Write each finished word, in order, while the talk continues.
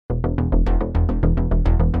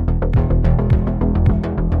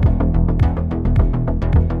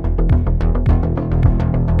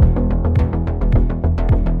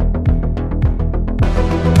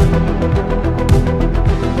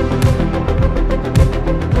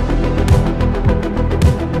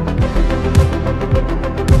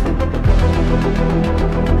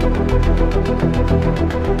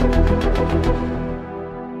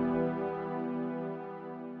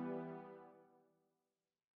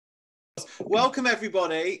Welcome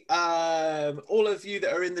everybody. All of you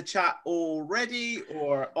that are in the chat already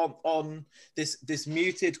or on this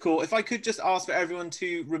muted call. If I could just ask for everyone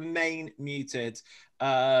to remain muted.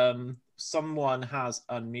 Someone has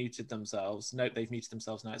unmuted themselves. Nope, they've muted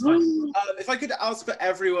themselves now. It's fine. If I could ask for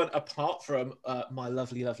everyone, apart from my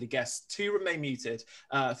lovely guests, to remain muted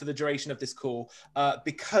for the duration of this call,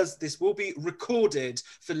 because this will be recorded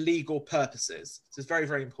for legal purposes. So it's very,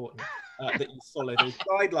 very important that you follow those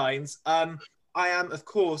guidelines. I am, of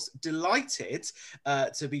course, delighted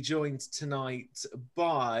to be joined tonight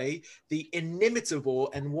by the inimitable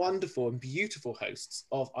and wonderful and beautiful hosts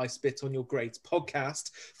of I Spit on Your Grades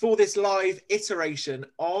podcast for this live iteration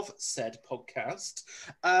of said podcast.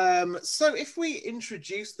 So if we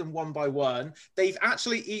introduce them one by one, they've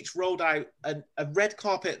actually each rolled out a red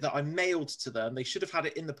carpet that I mailed to them. They should have had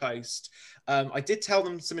it in the post. I did tell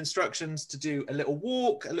them some instructions to do a little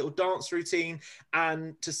walk, a little dance routine,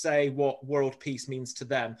 and to say what world peace means to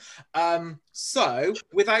them. So,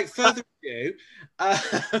 without further ado,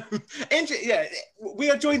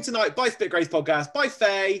 we are joined tonight by Spit Grades podcast, by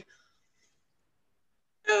Faye.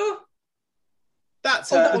 Oh,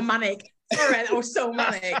 that's her. That was manic. Sorry, that was so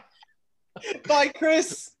manic. By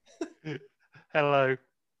Chris. Hello.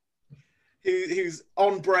 Who's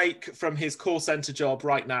on break from his call centre job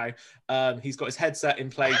right now. He's got his headset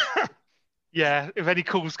in place. Yeah, if any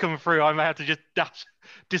calls come through, I may have to just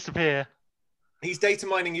disappear. He's data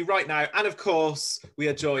mining you right now. And of course, we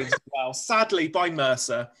are joined as well, sadly, by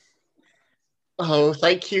Mercer. Oh,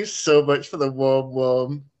 thank you so much for the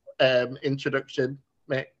warm introduction,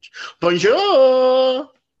 Mitch. Bonjour!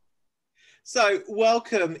 So,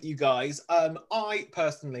 welcome, you guys. I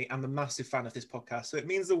personally am a massive fan of this podcast, so it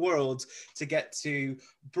means the world to get to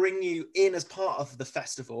bring you in as part of the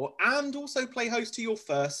festival and also play host to your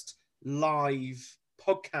first live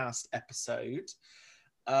podcast episode.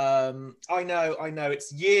 I know,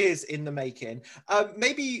 it's years in the making.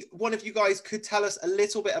 Maybe one of you guys could tell us a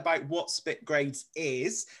little bit about what Spit Grades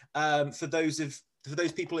is, for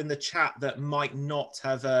those people in the chat that might not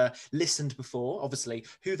have listened before. Obviously,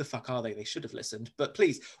 who the fuck are they? They should have listened. But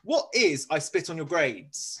please, what is I Spit on Your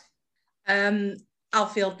Grades? I'll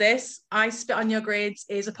field this. I Spit on Your Grades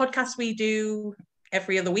is a podcast we do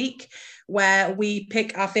every other week where we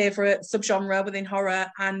pick our favourite subgenre within horror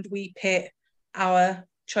and we pit our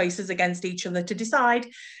choices against each other to decide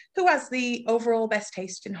who has the overall best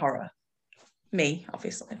taste in horror. Me,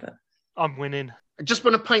 obviously, but I'm winning. I just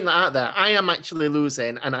want to point that out there. I am actually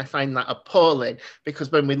losing, and I find that appalling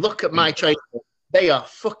because when we look at my choices, they are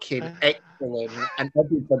fucking excellent, and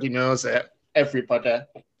everybody knows it. Everybody.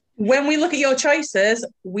 When we look at your choices,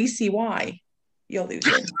 we see why you're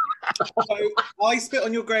losing. So, I Spit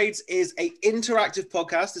on Your Grades is an interactive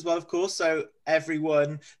podcast as well, of course. So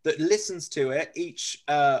everyone that listens to it, each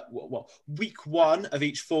week one of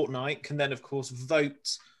each fortnight can then, of course,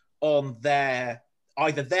 vote on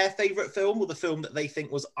either their favourite film or the film that they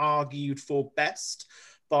think was argued for best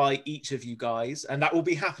by each of you guys. And that will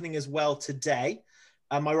be happening as well today.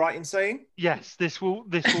 Am I right in saying? Yes, this will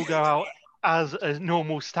go out as a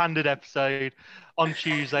normal standard episode on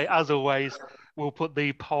Tuesday. As always, we'll put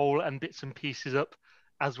the poll and bits and pieces up,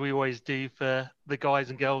 as we always do, for the guys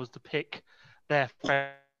and girls to pick their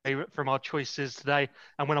favourite from our choices today.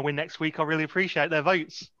 And when I win next week, I really appreciate their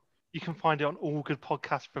votes. You can find it on all good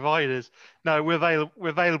podcast providers. No, we're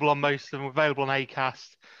available on most of them. We're available on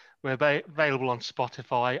Acast. We're available on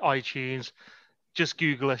Spotify, iTunes. Just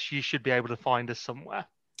Google us. You should be able to find us somewhere.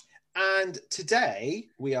 And today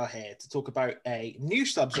we are here to talk about a new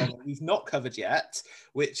subgenre we've not covered yet,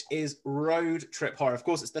 which is road trip horror. Of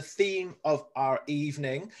course, it's the theme of our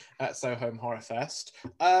evening at Soho Horror Fest.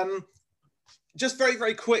 Just very,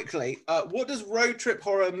 very quickly, what does road trip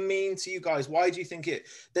horror mean to you guys? Why do you think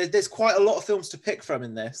there's quite a lot of films to pick from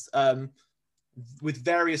in this, with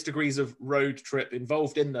various degrees of road trip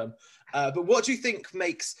involved in them. But what do you think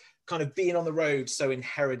makes kind of being on the road so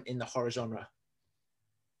inherent in the horror genre?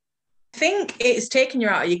 I think it's taking you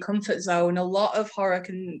out of your comfort zone. A lot of horror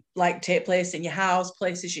can take place in your house,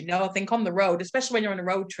 places you know. I think on the road, especially when you're on a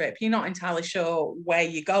road trip, you're not entirely sure where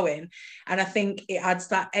you're going. And I think it adds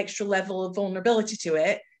that extra level of vulnerability to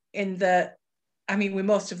it in that, I mean, with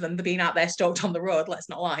most of them, they're being out there stoked on the road, let's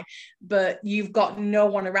not lie. But you've got no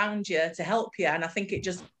one around you to help you. And I think it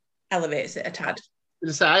just elevates it a tad.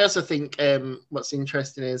 So I also think what's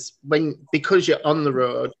interesting is because you're on the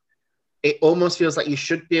road, it almost feels like you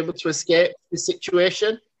should be able to escape the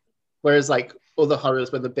situation. Whereas other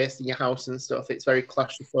horrors, when they're based in your house and stuff, it's very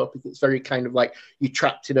claustrophobic. It's very kind of like you're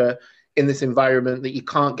trapped in this environment that you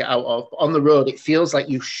can't get out of. But on the road, it feels like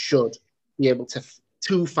you should be able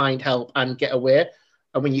to find help and get away.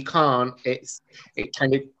 And when you can't, it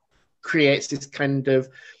kind of creates this kind of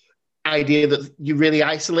idea that you're really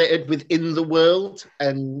isolated within the world.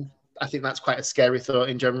 And I think that's quite a scary thought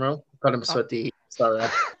in general. God, I'm so deep. Sorry.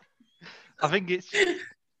 I think it's,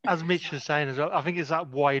 as Mitch was saying as well, I think it's that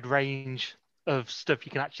wide range of stuff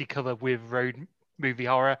you can actually cover with road movie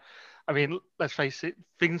horror. I mean, let's face it,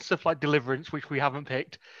 stuff like Deliverance, which we haven't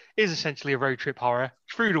picked, is essentially a road trip horror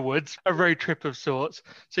through the woods, a road trip of sorts.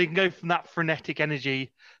 So you can go from that frenetic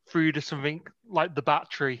energy through to something like The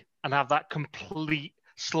Battery and have that complete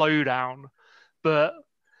slowdown, but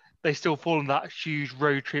they still fall in that huge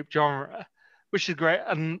road trip genre, which is great.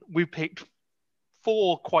 And we picked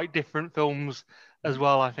 4 quite different films as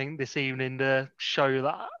well, I think, this evening to show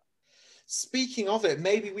that. Speaking of it,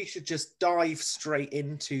 maybe we should just dive straight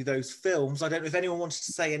into those films. I don't know if anyone wanted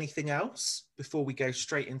to say anything else before we go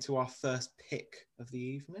straight into our first pick of the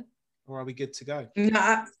evening, or are we good to go?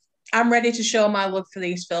 No, I'm ready to show my love for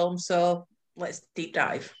these films, so let's deep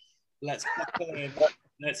dive. Let's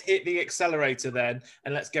hit the accelerator then,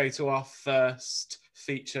 and let's go to our first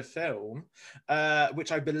feature film,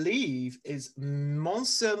 which I believe is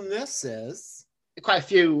Monsieur Mercedes. Quite a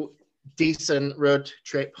few decent road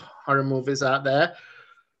trip horror movies out there,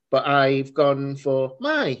 but I've gone for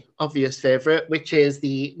my obvious favourite, which is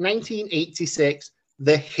the 1986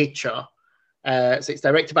 The Hitcher. So it's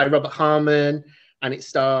directed by Robert Harmon, and it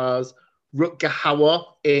stars Rutger Hauer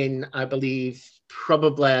in, I believe,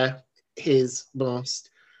 probably his most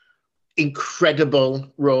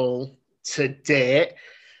incredible role to date.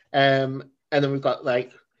 And then we've got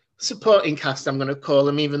like supporting cast, I'm going to call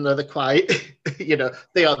them, even though they're quite,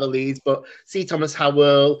 they are the leads, but C. Thomas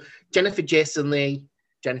Howell, Jennifer Jason Leigh.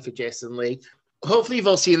 Hopefully you've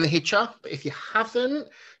all seen The Hitcher, but if you haven't,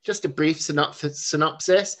 just a brief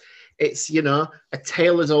synopsis. It's, a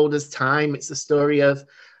tale as old as time. It's the story of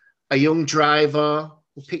a young driver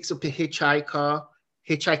who picks up a hitchhiker.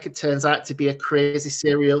 Hitchhiker turns out to be a crazy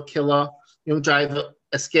serial killer. Young driver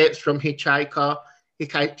escapes from hitchhiker.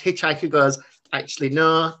 Hitchhiker goes, actually,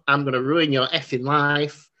 no, I'm going to ruin your effing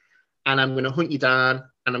life, and I'm going to hunt you down,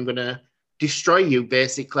 and I'm going to destroy you,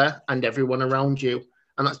 basically, and everyone around you.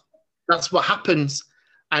 And that's what happens.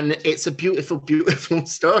 And it's a beautiful, beautiful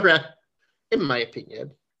story, in my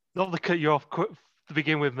opinion. Not to cut you off to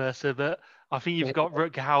begin with, Mercer, but I think you've got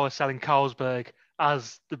Rutger Hauer selling Carlsberg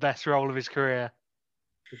as the best role of his career.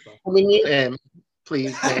 We need him,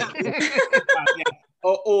 please.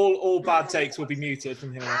 All bad takes will be muted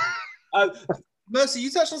from here on. Mercy,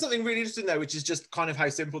 you touched on something really interesting there, which is just kind of how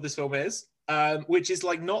simple this film is, which is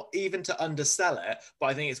like not even to undersell it, but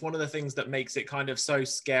I think it's one of the things that makes it kind of so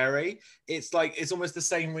scary. It's like, it's almost the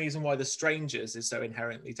same reason why The Strangers is so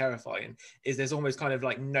inherently terrifying, is there's almost kind of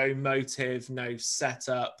like no motive, no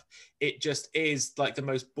setup. It just is like the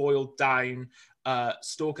most boiled down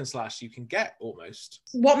stalk and slash you can get almost.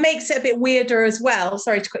 What makes it a bit weirder as well,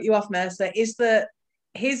 sorry to cut you off, Mercer, is that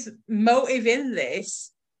his motive in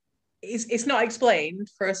this it's not explained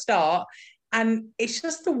for a start, and it's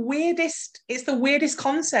just the weirdest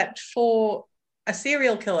concept for a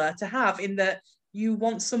serial killer to have, in that you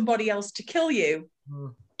want somebody else to kill you.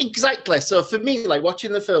 Exactly. So for me, like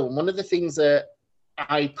watching the film, one of the things that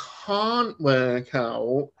I can't work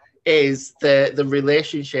out is the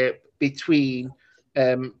relationship between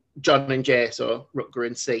John and Jay, so Rutger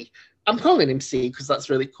and C. I'm calling him C because that's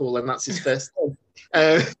really cool and that's his first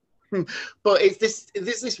name. But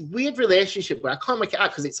there's this weird relationship where I can't make it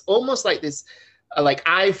out, because it's almost like this, like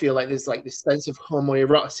I feel like there's like this sense of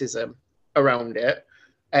homoeroticism around it.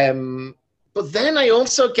 But then I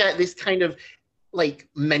also get this kind of like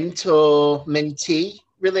mentor-mentee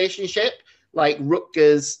relationship. Like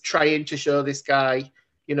Rutger's trying to show this guy,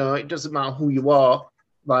 it doesn't matter who you are,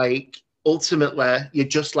 like ultimately you're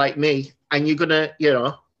just like me, and you're gonna,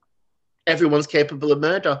 everyone's capable of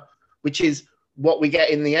murder, which is what we get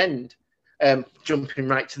in the end, jumping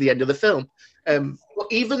right to the end of the film. But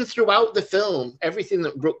even throughout the film, everything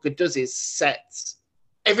that Rutger does is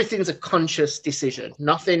everything's a conscious decision.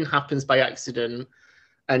 Nothing happens by accident.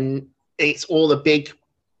 And it's all a big,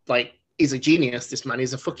 like, he's a genius, this man.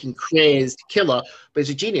 He's a fucking crazed killer, but he's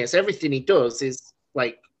a genius. Everything he does is,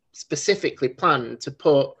 like, specifically planned to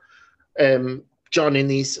put Jay in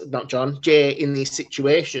these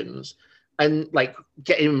situations and, like,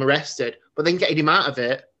 getting him arrested, but then getting him out of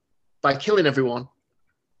it by killing everyone.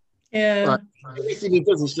 Yeah. Like, everything he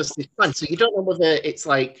does is just this plan. So you don't know whether it's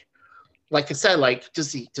like I said, like,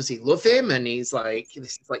 does he love him? And he's like,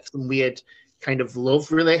 this is like some weird kind of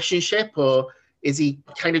love relationship, or is he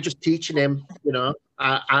kind of just teaching him,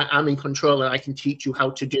 I'm in control and I can teach you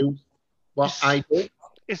how to do what I do?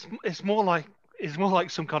 It's more like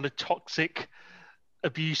some kind of toxic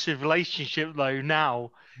abusive relationship though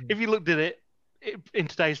now. If you looked at it in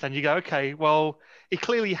today's stand, you go, okay, well, he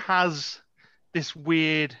clearly has this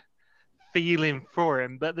weird feeling for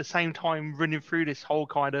him, but at the same time running through this whole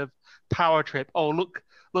kind of power trip. Oh, look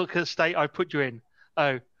at the state I put you in.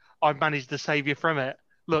 Oh, I've managed to save you from it.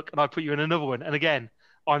 Look, and I put you in another one. And again,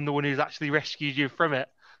 I'm the one who's actually rescued you from it.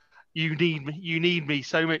 You need me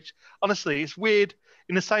so much. Honestly, it's weird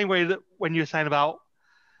in the same way that when you were saying about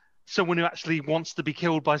someone who actually wants to be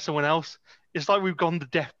killed by someone else, it's like we've gone to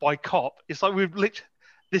death by cop. It's like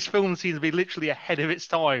this film seems to be literally ahead of its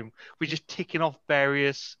time. We're just ticking off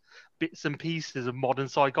various bits and pieces of modern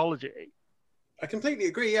psychology. I completely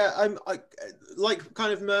agree. Yeah, I like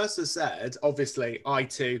kind of Mercer said. Obviously, I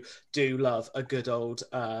too do love a good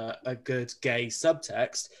gay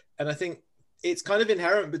subtext, and I think it's kind of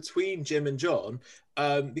inherent between Jim and John,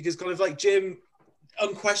 because kind of like Jim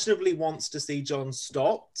unquestionably wants to see John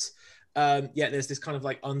stopped. Yet there's this kind of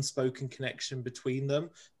like unspoken connection between them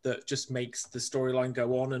that just makes the storyline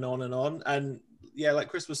go on and on and on. And yeah, like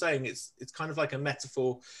Chris was saying, it's kind of like a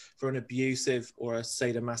metaphor for an abusive or a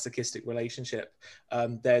sadomasochistic relationship.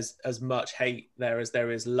 There's as much hate there as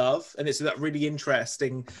there is love, and it's that really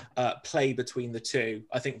interesting play between the two,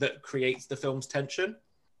 I think, that creates the film's tension.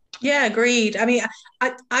 Yeah, agreed. I mean,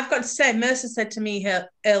 I've got to say, Mercer said to me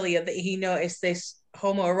earlier that he noticed this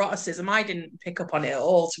homoeroticism. I didn't pick up on it at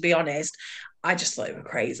all, to be honest. I just thought it was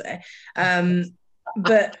crazy.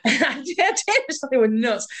 But I just thought they were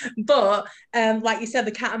nuts. But like you said,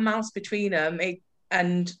 the cat and mouse between them,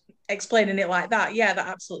 and explaining it like that, yeah, that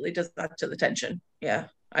absolutely does add to the tension. Yeah,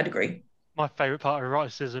 I'd agree. My favourite part of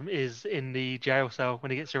eroticism is in the jail cell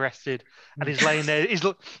when he gets arrested and he's laying there.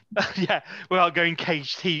 Yeah, without going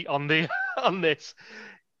caged heat on this,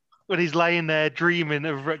 when he's laying there dreaming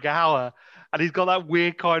of Rutger Hauer, and he's got that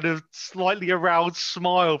weird kind of slightly aroused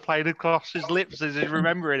smile playing across his lips as he's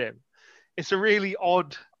remembering him. It's a really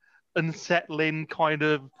odd, unsettling kind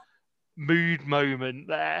of mood moment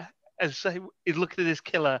there. As he's looking at this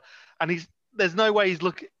killer, and there's no way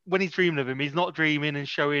when he's dreaming of him, he's not dreaming and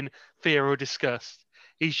showing fear or disgust.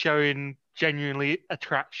 He's showing genuinely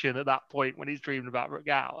attraction at that point when he's dreaming about Rutger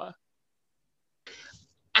Hauer.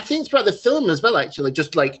 I think throughout the film as well, actually,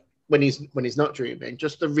 just like when he's not dreaming,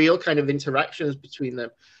 just the real kind of interactions between them,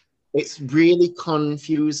 it's really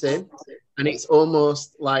confusing. And it's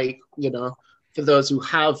almost like, for those who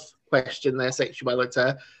have questioned their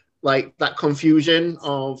sexuality, like that confusion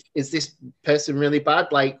of, is this person really bad?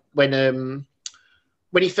 Like when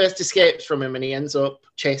he first escapes from him and he ends up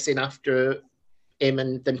chasing after him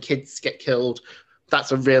and them kids get killed,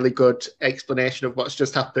 that's a really good explanation of what's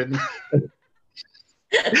just happened.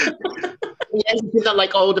 He ends up in that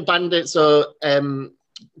like old abandoned, so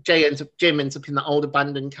Jim ends up in that old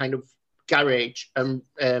abandoned kind of garage, and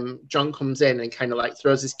John comes in and kind of like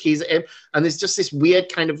throws his keys at him, and there's just this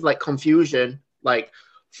weird kind of like confusion like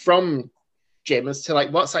from Jim as to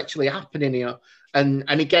like what's actually happening here, and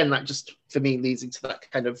again that just for me leads into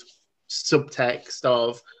that kind of subtext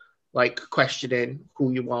of like questioning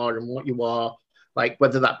who you are and what you are, like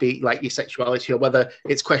whether that be like your sexuality or whether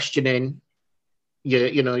it's questioning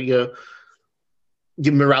your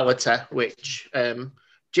morality, which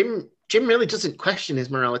Jim really doesn't question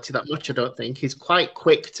his morality that much, I don't think. He's quite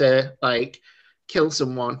quick to like kill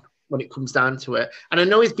someone when it comes down to it. And I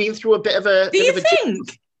know he's been through a bit of a... Do you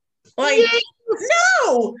think? Like,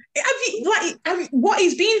 no! What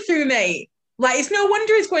he's been through, mate. Like, it's no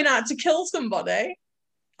wonder he's going out to kill somebody.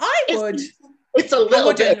 I would. It's a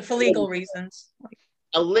little bit... for legal reasons.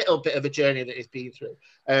 A little bit of a journey that he's been through.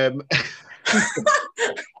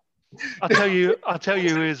 I'll tell you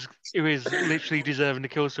who is literally deserving to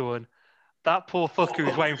kill someone. That poor fucker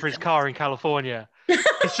who's waiting for his car in California.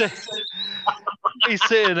 He's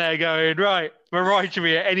sitting there going, right, my ride should be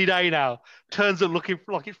here any day now. Turns up looking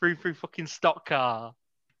like it through fucking stock car.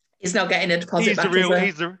 He's not getting a deposit he's back,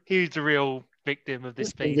 he's the real victim of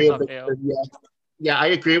this piece. Yeah, I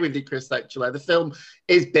agree with you, Chris, actually. The film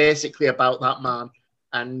is basically about that man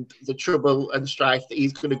and the trouble and strife that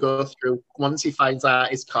he's going to go through once he finds out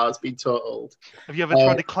his car's been totaled. Have you ever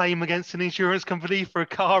tried to claim against an insurance company for a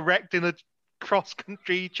car wrecked in a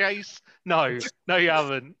cross-country chase? No, you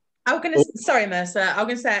haven't. Sorry, Mercer. I'll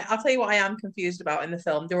tell you what I am confused about in the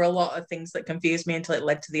film. There were a lot of things that confused me until it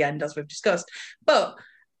led to the end, as we've discussed. But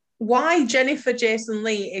why Jennifer Jason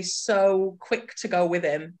Leigh is so quick to go with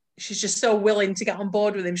him? She's just so willing to get on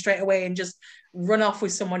board with him straight away and just run off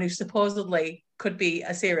with someone who supposedly could be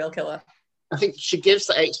a serial killer. I think she gives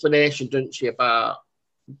the explanation, doesn't she, about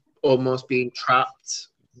almost being trapped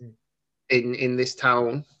in this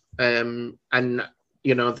town. And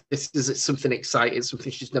You know, this is something exciting,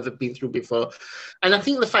 something she's never been through before. And I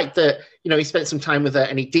think the fact that, you know, he spent some time with her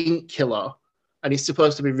and he didn't kill her, and he's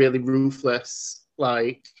supposed to be really ruthless,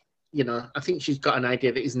 like, you know, I think she's got an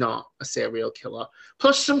idea that he's not a serial killer.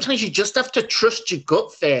 Plus, sometimes you just have to trust your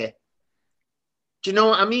gut there. Do you know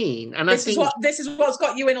what I mean? And this is what's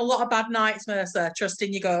got you in a lot of bad nights, Mercer,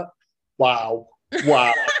 trusting your gut. Wow.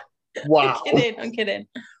 I'm kidding.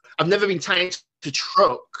 I've never been tied to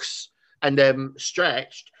trucks and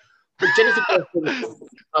stretched. But Jennifer Jason,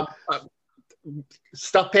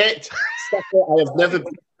 stop it. I have never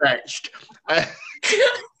been stretched.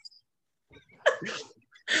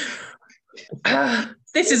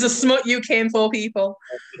 This is a smut you came for, people.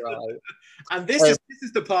 Right. And this is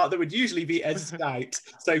the part that would usually be edited out.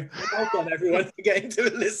 So well done, everyone, for getting to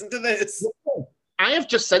listen to this. I have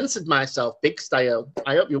just censored myself, big style.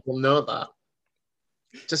 I hope you will know that.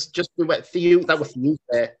 Just for you, that was for you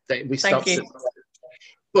there that we stopped. Thank you.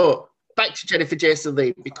 But back to Jennifer Jason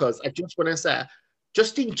Leigh, because I just want to say,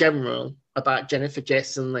 just in general about Jennifer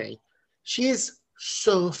Jason Leigh, she is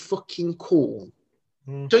so fucking cool.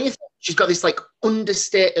 Don't you think? She's got this like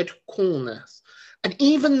understated coolness. And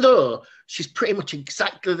even though she's pretty much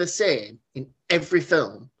exactly the same in every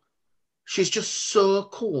film, she's just so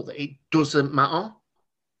cool that it doesn't matter.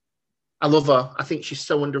 I love her. I think she's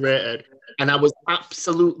so underrated. And I was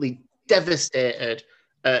absolutely devastated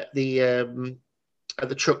at the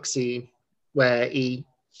truck scene where he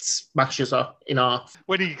smashes her in half.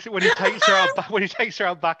 When he takes her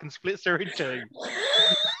out back and splits her in two.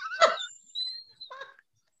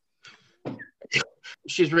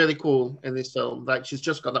 She's really cool in this film. Like, she's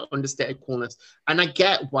just got that understated coolness. And I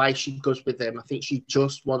get why she goes with him. I think she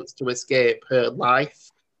just wants to escape her life.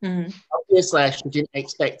 Mm-hmm. Obviously, she didn't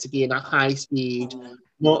expect to be in a high-speed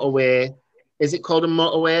motorway. Is it called a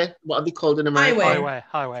motorway? What are they called in America?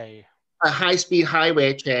 Highway. A high-speed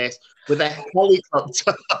highway chase with a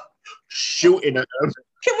helicopter shooting at them.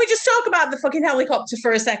 Can we just talk about the fucking helicopter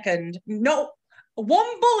for a second? No,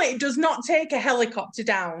 one bullet does not take a helicopter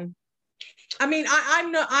down. I mean,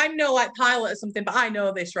 I'm no like pilot or something, but I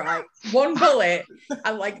know this, right? One bullet,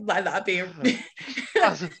 I like that being.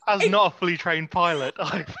 as not a fully trained pilot,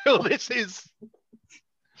 I feel this is.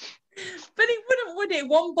 But it wouldn't, would it?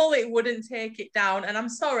 One bullet wouldn't take it down. And I'm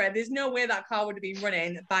sorry, there's no way that car would have been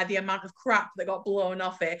running by the amount of crap that got blown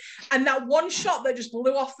off it. And that one shot that just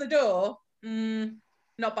blew off the door,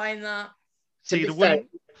 not buying that. See, the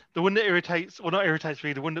one that irritates, well, not irritates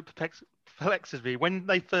me, the one that perplexes me, when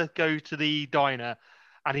they first go to the diner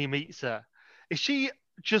and he meets her, is she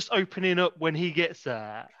just opening up when he gets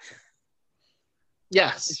there?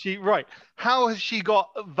 Yes. Is she, right. How has she got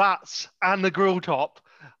that and the grill top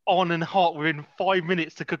on and hot within 5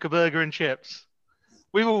 minutes to cook a burger and chips?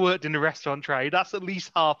 We've all worked in the restaurant trade. That's at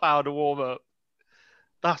least half hour to warm up.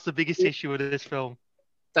 That's the biggest issue with this film.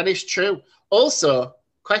 That is true. Also,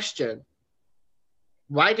 question.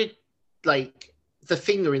 Why did, like, the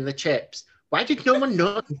finger in the chips, why did no one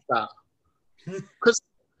notice that? Because,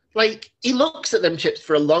 like, he looks at them chips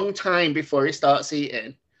for a long time before he starts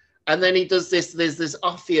eating. And then he does this, there's this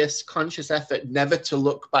obvious conscious effort never to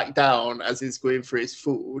look back down as he's going for his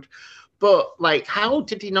food. But, like, how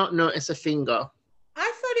did he not notice a finger?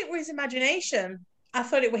 I thought it was imagination. I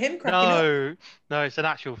thought it was him cracking up. No, it's an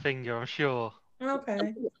actual finger, I'm sure.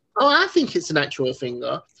 Okay. Oh, I think it's an actual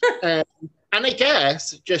finger. And I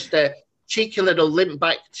guess just a cheeky little limp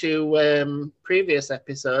back to previous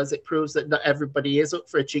episodes, it proves that not everybody is up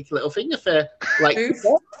for a cheeky little finger fair, like you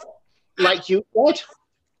said.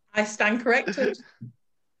 I stand corrected.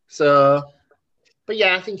 So, but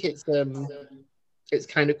yeah, I think it's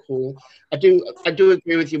kind of cool. I do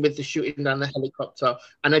agree with you with the shooting down the helicopter,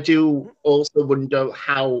 and I do also wonder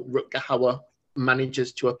how Rutger Hauer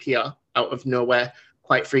manages to appear out of nowhere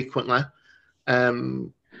quite frequently.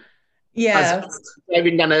 Yeah.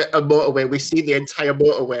 Driving down a motorway, we see the entire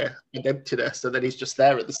motorway in emptiness, and then he's just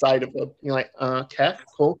there at the side of them. You're like, okay,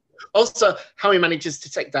 cool. Also, how he manages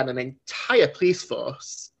to take down an entire police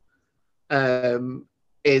force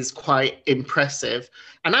is quite impressive.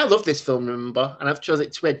 And I love this film, remember, and I've chosen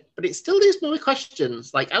it to win, but it still leaves me with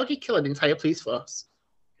questions. Like, how do you kill an entire police force?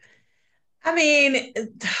 I mean,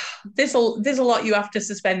 there's a lot you have to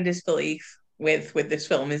suspend disbelief with this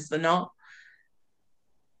film, is there not?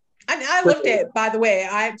 And I loved it, by the way.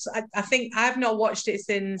 I think I've not watched it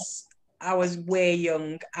since I was way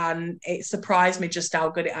young, and it surprised me just how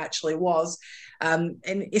good it actually was. And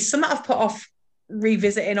it's something I've put off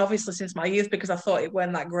revisiting, obviously, since my youth, because I thought it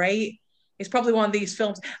weren't that great. It's probably one of these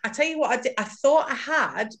films. I tell you what, I did. I thought I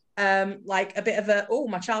had like a bit of a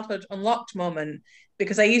my childhood unlocked moment,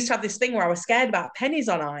 because I used to have this thing where I was scared about pennies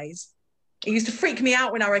on eyes. It used to freak me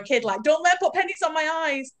out when I was a kid. Like, don't let put pennies on my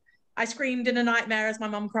eyes. I screamed in a nightmare as my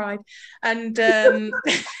mum cried. And and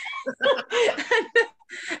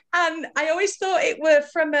I always thought it were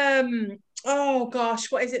from oh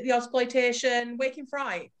gosh, what is it? The Exploitation, Waking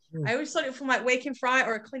Fright. I always thought it was from like Waking Fright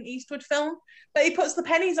or a Clint Eastwood film. But he puts the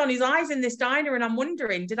pennies on his eyes in this diner, and I'm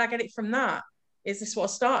wondering, did I get it from that? Is this what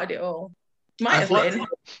started it all? Might have been.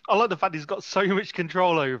 I like the fact he's got so much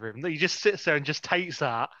control over him that he just sits there and just takes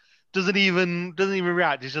that. Doesn't even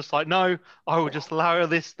react. He's just like, no, I will just allow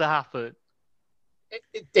this to happen.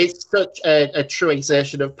 It's such a true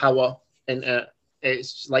exertion of power, and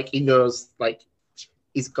it's like he knows, like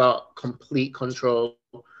he's got complete control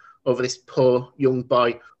over this poor young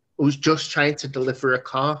boy who's just trying to deliver a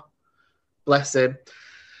car. Bless him.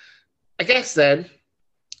 I guess then,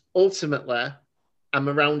 ultimately, I'm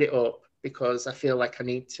gonna round it up because I feel like I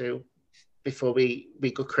need to before we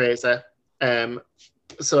go crazy.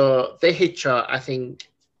 So The Hitcher, I think,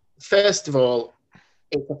 first of all,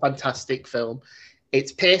 it's a fantastic film.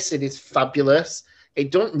 Its pacing is fabulous.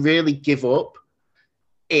 It don't really give up.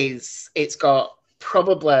 It's got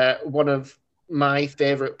probably one of my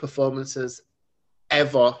favourite performances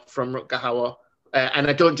ever from Rutger Hauer. And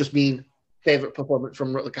I don't just mean favourite performance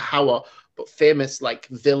from Rutger Hauer, but famous like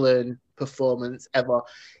villain performance ever.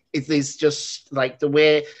 It is just like the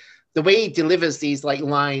way he delivers these like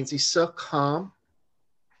lines. He's so calm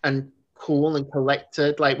and cool and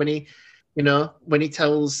collected. Like when he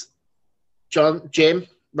tells Jim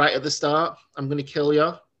right at the start, I'm going to kill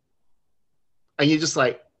you. And you're just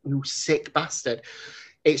like, you sick bastard.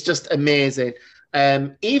 It's just amazing.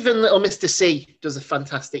 Even little Mr. C does a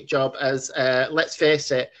fantastic job as, let's face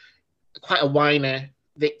it, quite a whiny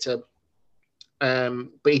victim.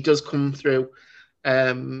 But he does come through.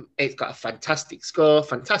 It's got a fantastic score,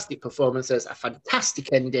 fantastic performances, a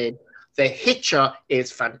fantastic ending. The Hitcher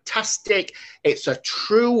is fantastic. It's a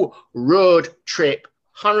true road trip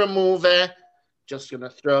horror movie. Just going to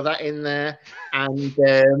throw that in there. And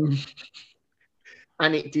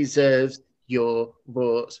it deserves your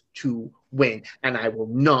vote to win. And I will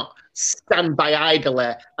not stand by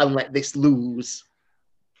idly and let this lose.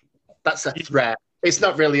 That's a threat. It's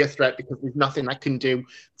not really a threat because there's nothing I can do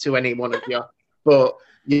to any one of you. But,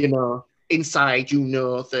 inside you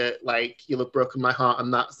know that like you'll have broken my heart,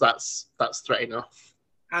 and that's threat enough.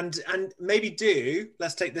 And maybe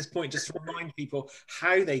let's take this point just to remind people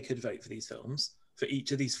how they could vote for these films, for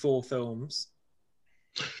each of these 4 films.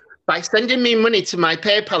 By sending me money to my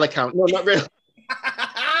PayPal account. No, not really.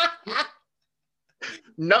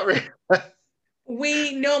 Not really.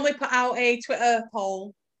 We normally put out a Twitter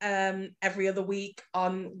poll every other week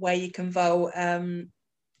on where you can vote.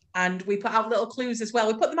 And we put out little clues as well.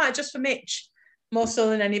 We put them out just for Mitch, more so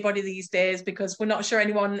than anybody these days, because we're not sure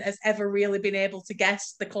anyone has ever really been able to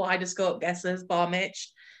guess the Kaleidoscope guesses, bar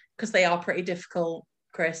Mitch, because they are pretty difficult,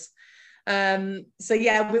 Chris. So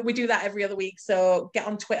yeah, we do that every other week. So get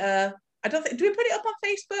on Twitter. Do we put it up on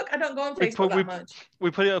Facebook? I don't go on Facebook that much.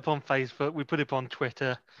 We put it up on Facebook. We put it up on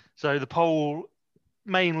Twitter. So the poll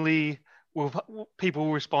mainly people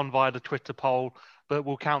will respond via the Twitter poll, but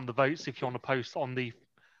we'll count the votes if you want to post on the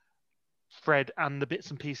thread and the bits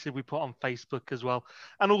and pieces we put on Facebook as well,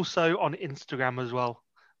 and also on Instagram as well,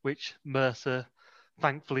 which Mercer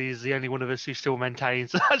thankfully is the only one of us who still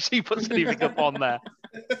maintains actually puts anything up on there.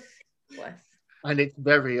 And it's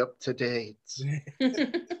very up to date.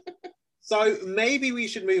 So maybe we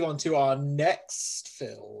should move on to our next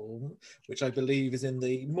film, which I believe is in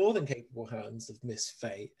the more than capable hands of Miss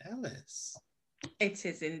Faye Ellis. It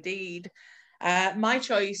is indeed. My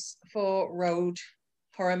choice for road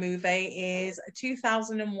horror movie is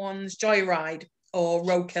 2001's Joyride, or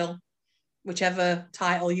Roadkill, whichever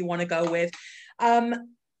title you want to go with.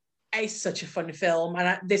 It's such a fun film,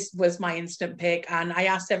 and this was my instant pick, and I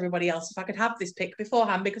asked everybody else if I could have this pick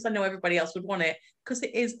beforehand because I know everybody else would want it, because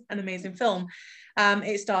it is an amazing film.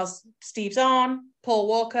 It stars Steve Zahn, Paul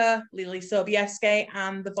Walker, Lily Sobieski,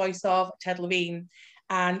 and the voice of Ted Levine.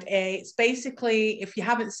 And it's basically, if you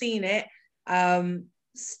haven't seen it,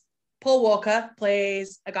 Paul Walker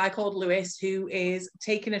plays a guy called Lewis who is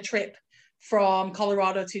taking a trip from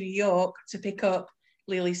Colorado to New York to pick up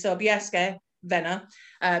Lily Sobieski, Venna,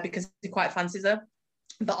 because he quite fancies her.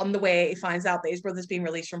 But on the way, he finds out that his brother's been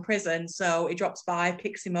released from prison. So he drops by,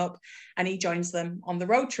 picks him up, and he joins them on the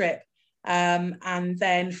road trip. And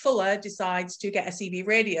then Fuller decides to get a CB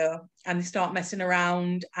radio, and they start messing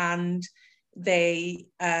around, and they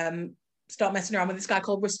start messing around with this guy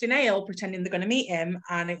called Rusty Nail, pretending they're going to meet him,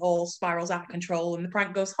 and it all spirals out of control, and the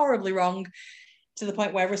prank goes horribly wrong to the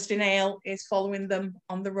point where Rusty Nail is following them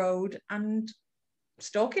on the road and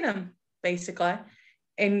stalking them, basically.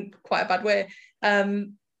 in quite a bad way.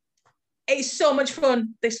 It's so much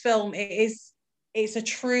fun, this film. It's a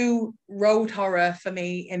true road horror for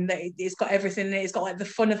me in that it's got everything in it. It's got like the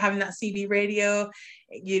fun of having that CB radio.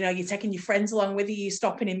 You know, you're taking your friends along with you, you're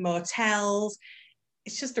stopping in motels.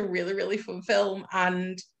 It's just a really, really fun film.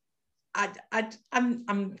 And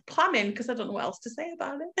I'm clamming because I don't know what else to say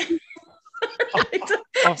about it.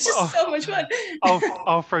 It's just so much fun.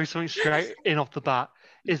 I'll throw something straight in off the bat.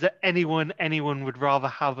 Is there anyone would rather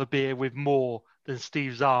have a beer with more than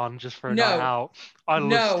Steve Zahn just for a night out? I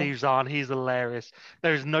love Steve Zahn. He's hilarious.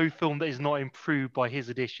 There is no film that is not improved by his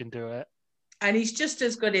addition to it. And he's just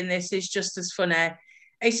as good in this. He's just as funny.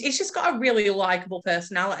 He's just got a really likable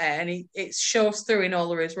personality, and it shows through in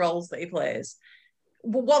all of his roles that he plays.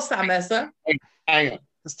 What's that, Mercer? Hang on.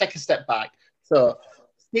 Let's take a step back. So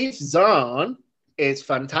Steve Zahn is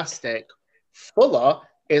fantastic. Fuller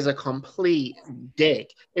is a complete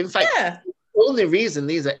dick. In fact, the only reason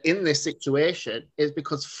these are in this situation is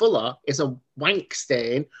because Fuller is a wank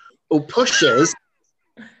stain who pushes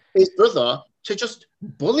his brother to just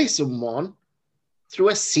bully someone through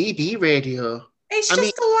a CB radio. It's just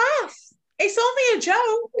a laugh. It's only a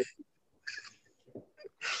joke.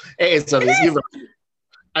 It is. You're right.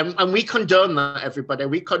 And we condone that, everybody.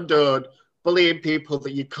 We condone bullying people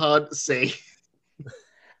that you can't see.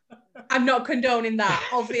 I'm not condoning that,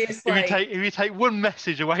 obviously. If you take one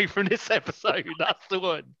message away from this episode, that's the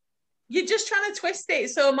one. You're just trying to twist it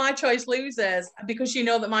so my choice loses because you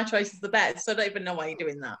know that my choice is the best. So I don't even know why you're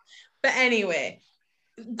doing that. But anyway,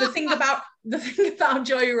 the thing about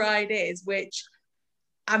Joyride is, which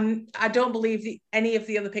I don't believe any of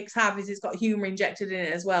the other picks have, is it's got humor injected in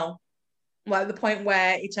it as well. Like the point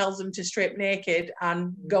where he tells them to strip naked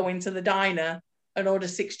and go into the diner and order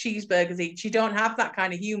 6 cheeseburgers each. You don't have that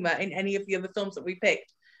kind of humor in any of the other films that we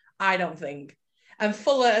picked, I don't think. And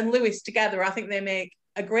Fuller and Lewis together, I think they make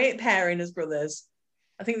a great pairing as brothers.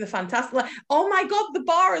 I think they're fantastic. Like, oh my God, the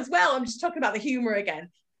bar as well. I'm just talking about the humor again.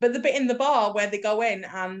 But the bit in the bar where they go in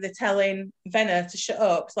and they're telling Venner to shut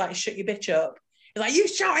up, it's like, shut your bitch up. He's like, you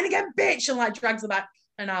shouting again, bitch, and like drags her back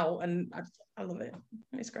and out. And I love it.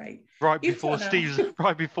 It's great. Right before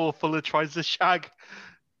Fuller tries to shag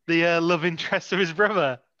the love interest of his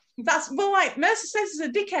brother. Like Mercer says he's a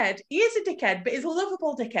dickhead. He is a dickhead, but he's a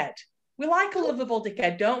lovable dickhead. We like a lovable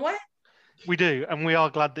dickhead, don't we? We do, and we are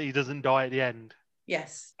glad that he doesn't die at the end.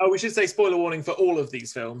 Yes. Oh, we should say spoiler warning for all of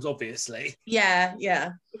these films, obviously. Yeah.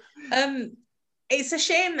 It's a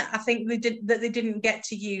shame that I think they didn't get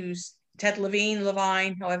to use Ted Levine,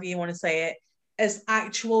 however you want to say it, as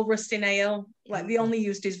actual Rusty Nail. Like they only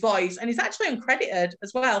used his voice, and he's actually uncredited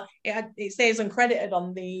as well. It says uncredited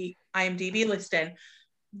on the IMDb listing,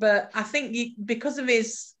 but I think because of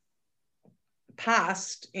his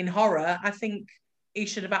past in horror, I think he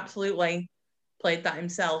should have absolutely played that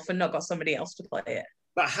himself and not got somebody else to play it.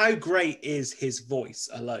 But how great is his voice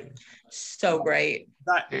alone? So great.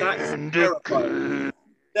 Candy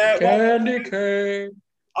cane.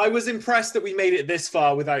 I was impressed that we made it this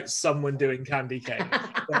far without someone doing Candy Cane.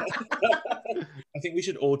 I think we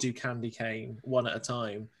should all do Candy Cane one at a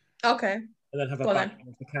time. Okay. And then have a battle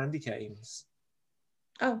of the Candy Canes.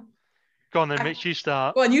 Oh. Go on then, Mitch, you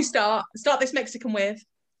start. Go on, you start. Start this Mexican wave.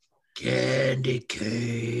 Candy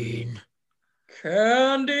Cane.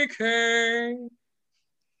 Candy Cane.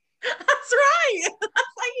 That's right. That's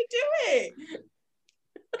how you do it.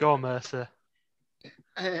 Go on, Mercer.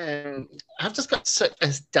 I've just got such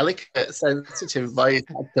a delicate, sensitive voice.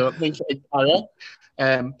 I don't think it's horror.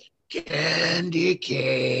 Candy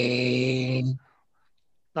cane.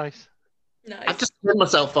 Nice. I've just turned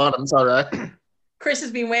myself on. I'm sorry. Chris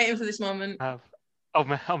has been waiting for this moment.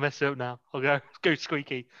 I'll mess it up now. I'll go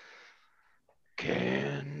squeaky.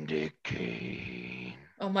 Candy cane.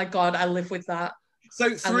 Oh my God, I live with that.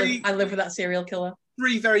 So I live with that serial killer.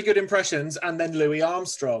 3 very good impressions, and then Louis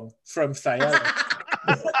Armstrong from Faye.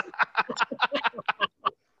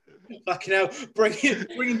 Fucking hell,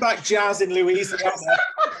 bringing back jazz in Louisiana,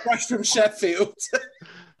 fresh from Sheffield.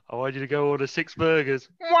 I want you to go order 6 burgers.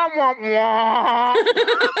 Wah, wah, wah.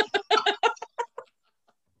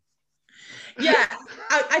 Yeah,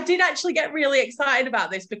 I did actually get really excited about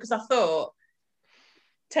this because I thought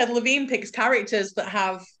Ted Levine picks characters that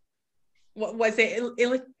have, what was it,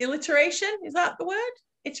 alliteration? Is that the word?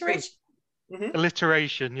 Iteration? Mm-hmm.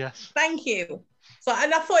 Alliteration, yes. Thank you. So,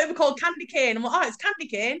 and I thought it was called Candy Cane. I'm like, it's Candy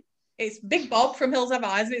Cane. It's Big Bob from Hills Have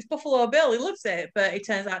Eyes, and it's Buffalo Bill. He loves it. But it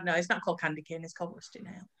turns out, no, it's not called Candy Cane. It's called Rusty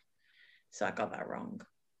Nail. So I got that wrong.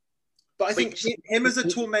 But I think him as a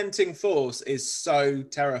tormenting force is so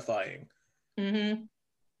terrifying. Mm-hmm.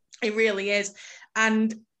 It really is.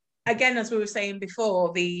 And again, as we were saying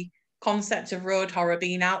before, the concept of road horror,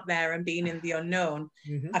 being out there and being in the unknown.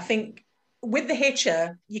 Mhm. I think with The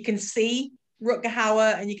Hitcher, you can see Rutger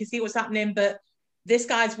Hauer and you can see what's happening, but this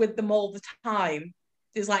guy's with them all the time.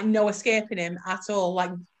 There's like no escaping him at all.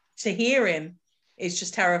 Like, to hear him is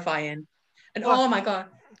just terrifying. And Well, oh my God,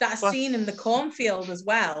 that well, scene in the cornfield as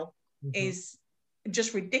well Mhm. is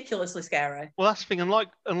just ridiculously scary. Well, that's the thing.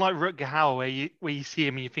 Unlike Rutger Hauer, where you see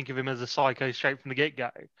him and you think of him as a psycho straight from the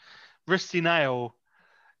get-go, Rusty Nail,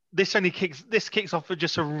 this kicks off with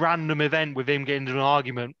just a random event with him getting into an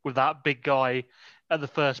argument with that big guy at the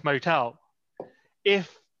first motel.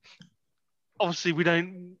 If obviously we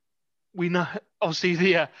know obviously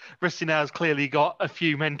the Rusty Nail's clearly got a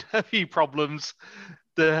few problems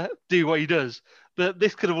to do what he does, but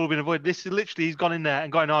this could have all been avoided. This is literally, he's gone in there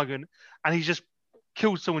and got an argument, and he's just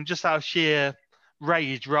killed someone just out of sheer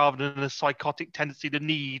rage rather than a psychotic tendency to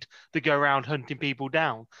need to go around hunting people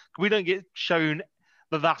down. We don't get shown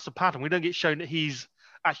that that's a pattern. We don't get shown that he's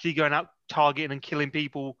actually going out targeting and killing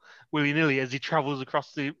people willy-nilly as he travels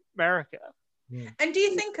across America. And do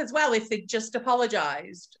you think as well, if they'd just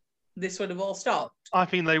apologized, this would have all stopped? I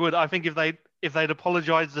think they would. I think if they'd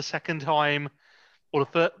apologized the second time, or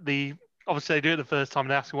the obviously they do it the first time,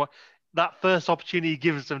 they ask him what that first opportunity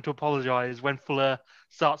gives them to apologize when Fuller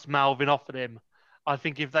starts mouthing off at him. I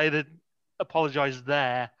think if they'd have apologized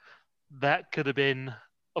there, that could have been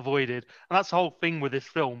avoided. And that's the whole thing with this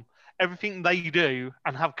film. Everything they do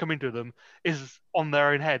and have come into them is on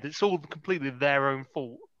their own head. It's all completely their own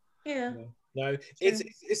fault. Yeah. No,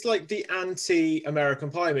 it's like the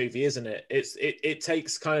anti-American Pie movie, isn't it? It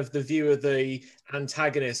takes kind of the view of the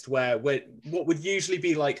antagonist where what would usually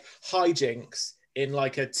be like hijinks in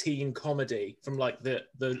like a teen comedy from like the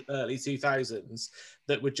early 2000s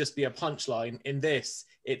that would just be a punchline. In this,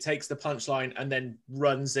 it takes the punchline and then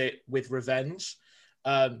runs it with revenge.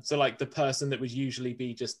 So like the person that would usually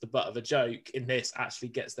be just the butt of a joke in this actually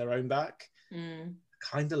gets their own back.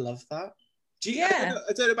 Kind of love that.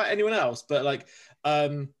 I don't know about anyone else, but like,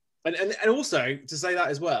 and also to say that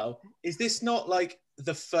as well, is this not like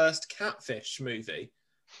the first Catfish movie?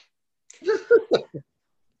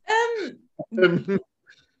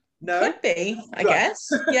 No, could be, I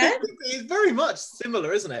guess. Yeah, it's very much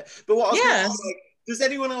similar, isn't it? But what I was gonna ask, like, does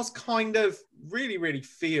anyone else kind of really, really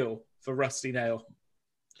feel for Rusty Nail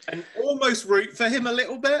and almost root for him a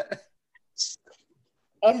little bit?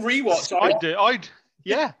 On rewatch,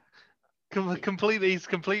 yeah. Completely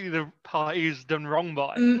the party who's done wrong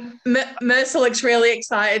by. Mercer looks really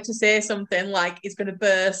excited to say something like he's going to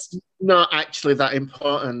burst. Not actually that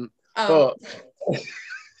important. Oh. But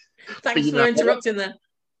Thanks for interrupting there.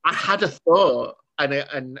 I had a thought, and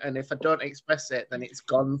if I don't express it, then it's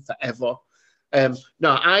gone forever.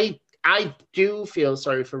 No, I do feel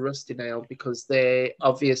sorry for Rusty Nail because they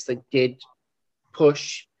obviously did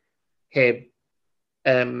push him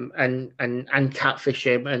and catfish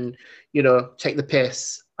him and, you know, take the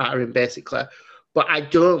piss out of him basically. But I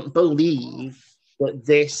don't believe that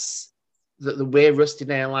the way Rusty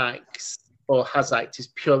Nail acts or has acted is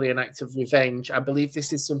purely an act of revenge. I believe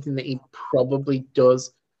this is something that he probably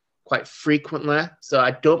does quite frequently. So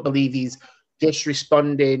I don't believe he's just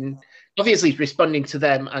responding. Obviously, he's responding to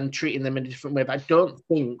them and treating them in a different way, but I don't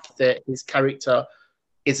think that his character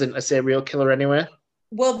isn't a serial killer anyway.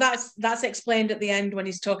 Well, that's explained at the end when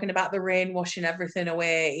he's talking about the rain washing everything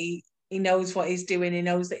away. He knows what he's doing. He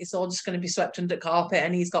knows that it's all just going to be swept under carpet,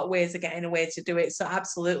 and he's got ways of getting away to do it. So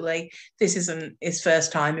absolutely, this isn't his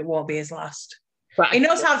first time. It won't be his last. He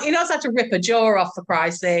knows how to rip a jaw off, for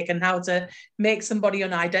Christ's sake, and how to make somebody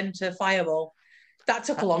unidentifiable. That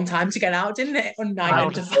took a long time to get out, didn't it?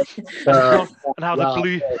 Unidentifiable. And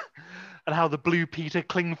how the blue Peter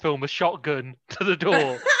Klingfilm a shotgun to the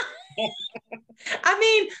door. I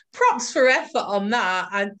mean, props for effort on that.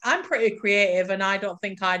 And I'm pretty creative, and I don't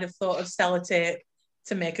think I'd have thought of sellotape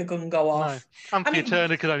to make a gun go off. No. Anthony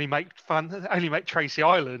Turner could only make Tracy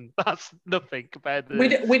Island. That's nothing compared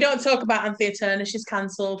to. We don't talk about Anthea Turner. She's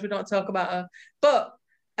cancelled. We don't talk about her. But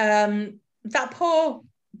that poor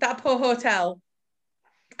hotel.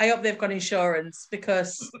 I hope they've got insurance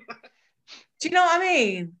because. Do you know what I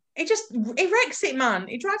mean? He wrecks it, man.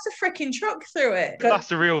 He drives a freaking truck through it. That's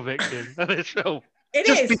the real victim of this film. It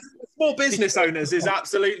is. Small business owners is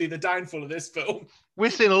absolutely the downfall of this film. We're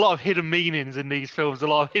seeing a lot of hidden meanings in these films, a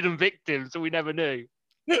lot of hidden victims that we never knew.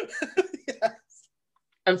 Yes.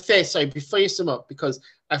 And Faye, sorry, before you sum up, because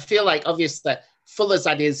I feel like obviously Fuller's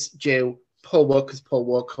had his due, Paul Walker's Paul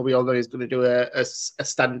Walker. We all know he's going to do a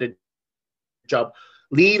standard job.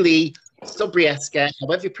 Lily Sobieska,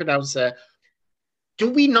 however you pronounce her. Do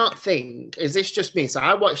we not think, is this just me? So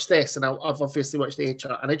I watched this and I've obviously watched the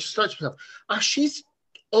HR and I just thought to myself, she's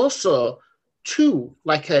also, two,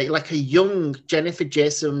 like a young Jennifer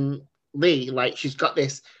Jason Leigh, like she's got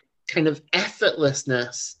this kind of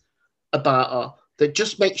effortlessness about her that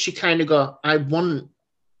just makes you kind of go, I want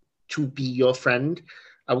to be your friend.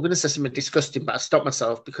 I was going to say something disgusting, but I stopped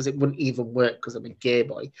myself because it wouldn't even work because I'm a gay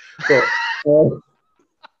boy. But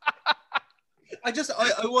I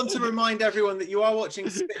want to remind everyone that you are watching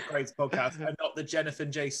Spit Grades podcast and not the Jennifer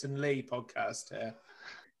and Jason Leigh podcast here.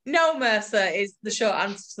 No, Mercer is the short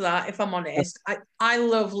answer to that, if I'm honest. I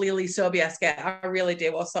love Lily Sobieski. I really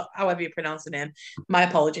do, or so, however you pronounce the name. My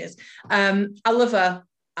apologies. I love her,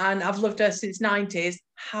 and I've loved her since 90s.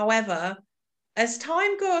 However, as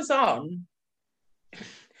time goes on,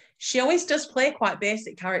 she always does play quite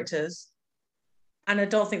basic characters, and I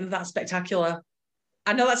don't think that that's spectacular.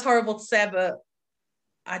 I know that's horrible to say, but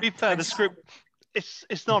to be fair, the script,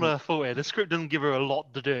 it's not her fault here. The script doesn't give her a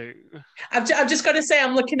lot to do. I've just got to say,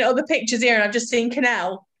 I'm looking at other pictures here, and I've just seen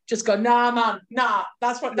Canal just go, nah, man, nah.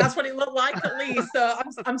 That's what it looked like at least. So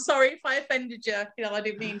I'm sorry if I offended you. You know, I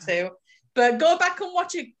didn't mean to. But go back and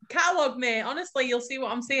watch a catalogue, mate. Honestly, you'll see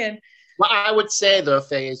what I'm seeing. What I would say, though,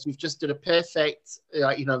 Faye, is you've just done a perfect,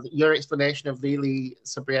 your explanation of Lily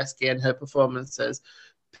Sobieski and her performances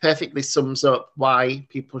perfectly sums up why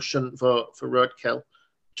people shouldn't vote for Roadkill.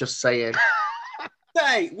 Just saying.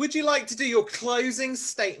 Faye, would you like to do your closing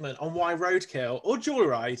statement on why Roadkill or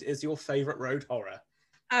Joyride is your favourite road horror?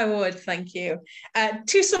 I would, thank you.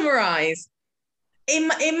 To summarise,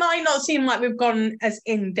 it might not seem like we've gone as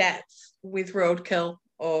in-depth with Roadkill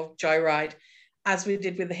or Joyride as we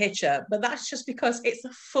did with The Hitcher, but that's just because it's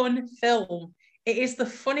a fun film. It is the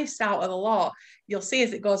funnest out of the lot. You'll see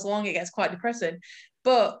as it goes along, it gets quite depressing,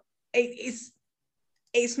 but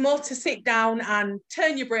it's more to sit down and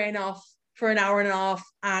turn your brain off for an hour and a half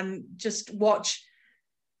and just watch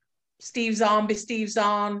Steve Zahn be Steve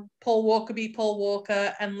Zahn, Paul Walker be Paul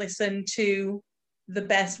Walker, and listen to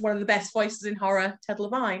one of the best voices in horror, Ted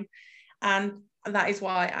Levine. And that is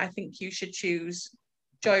why I think you should choose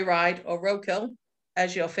Joyride or Roadkill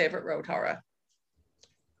as your favourite road horror.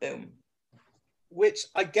 Boom. Which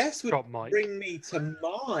I guess would bring me to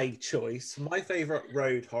my choice, my favourite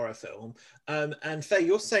road horror film. And Faye,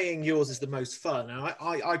 you're saying yours is the most fun. And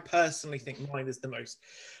I personally think mine is the most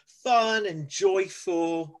fun and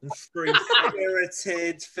joyful and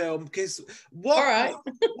free-spirited film. Because what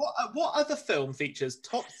other film features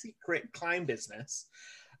Top Secret Clown Business,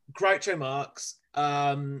 Groucho Marx,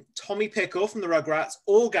 Tommy Pickle from the Rugrats,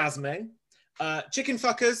 Orgasming, Chicken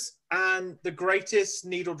Fuckers, and the greatest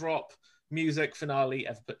needle drop music finale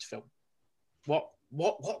ever put to film? What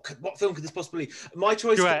film could this possibly be? My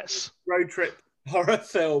choice is road trip horror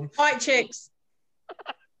film. White Chicks.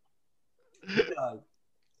 No.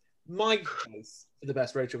 My choice for the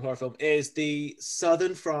best road trip horror film is the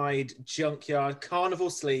Southern Fried Junkyard Carnival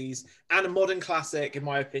Sleaze and a modern classic, in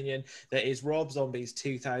my opinion, that is Rob Zombie's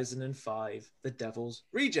 2005 The Devil's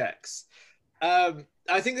Rejects.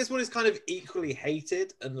 I think this one is kind of equally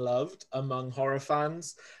hated and loved among horror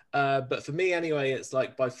fans. But for me anyway, it's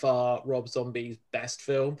like by far Rob Zombie's best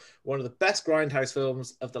film. One of the best Grindhouse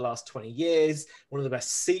films of the last 20 years. One of the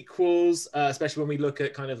best sequels, especially when we look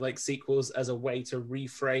at kind of like sequels as a way to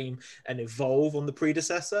reframe and evolve on the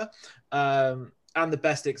predecessor. And the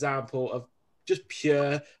best example of just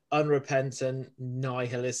pure, unrepentant,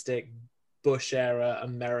 nihilistic, Bush era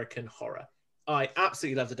American horror. I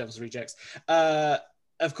absolutely love The Devil's Rejects.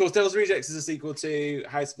 Of course, Devil's Rejects is a sequel to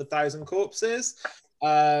House of a Thousand Corpses.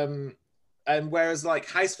 And whereas like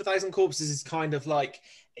House of a Thousand Corpses is kind of like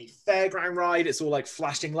a fairground ride, it's all like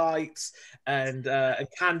flashing lights and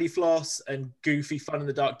candy floss and goofy fun in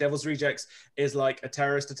the dark. Devil's Rejects is like a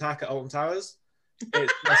terrorist attack at Alton Towers.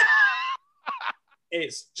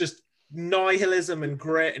 It's just nihilism and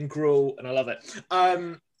grit and gruel, and I love it.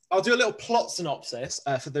 I'll do a little plot synopsis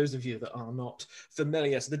for those of you that are not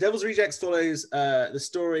familiar. So The Devil's Rejects follows the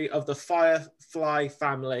story of the Firefly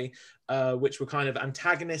family, which were kind of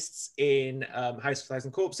antagonists in House of a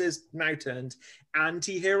Thousand Corpses, now turned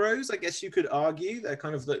anti-heroes, I guess you could argue. They're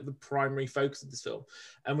kind of the primary focus of this film.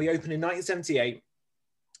 And we open in 1978,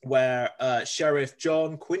 where Sheriff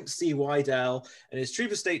John Quincy Wydell and his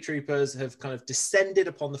troop of state troopers have kind of descended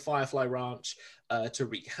upon the Firefly Ranch to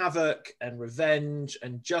wreak havoc and revenge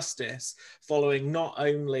and justice, following not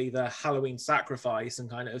only the Halloween sacrifice and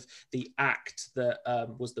kind of the act that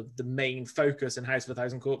was the main focus in House of a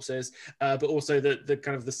Thousand Corpses, but also the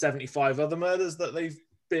kind of the 75 other murders that they've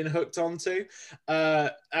been hooked onto.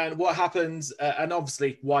 And what happens, and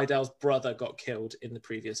obviously Wydell's brother got killed in the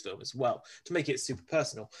previous film as well, to make it super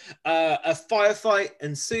personal. A firefight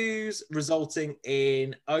ensues, resulting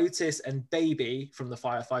in Otis and Baby from the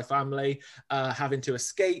Firefly family having to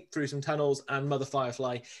escape through some tunnels, and Mother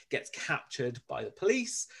Firefly gets captured by the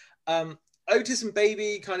police. Otis and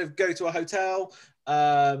Baby kind of go to a hotel,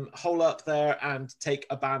 hole up there and take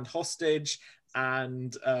a band hostage.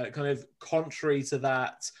 And kind of contrary to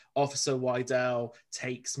that, Officer Wydell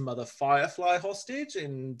takes Mother Firefly hostage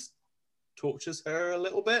and tortures her a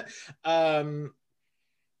little bit. And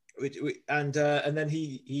then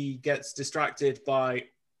he gets distracted by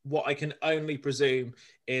what I can only presume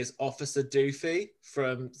is Officer Doofy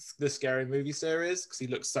from the Scary Movie series, because he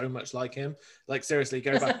looks so much like him. Like, seriously,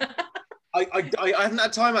 go back. I haven't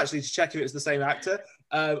had time actually to check if it was the same actor.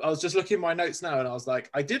 I was just looking at my notes now and I was like,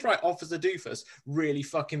 I did write Officer Doofus really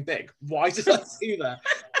fucking big. Why did I do that?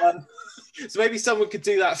 So maybe someone could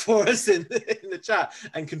do that for us in the chat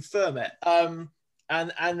and confirm it.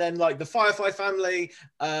 And then like the Firefly family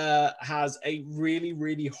has a really,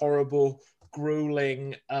 really horrible,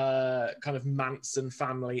 grueling kind of Manson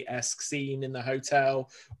family-esque scene in the hotel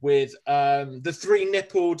with the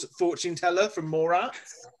three-nippled fortune teller from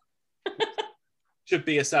Mallrats. Should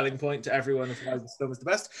be a selling point to everyone of why this film is the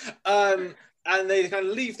best. And they kind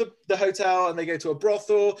of leave the hotel and they go to a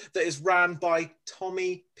brothel that is ran by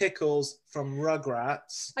Tommy Pickles from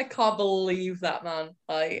Rugrats. I can't believe that, man.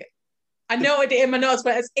 I know it in my notes,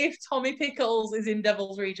 but as if Tommy Pickles is in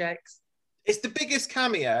Devil's Rejects. It's the biggest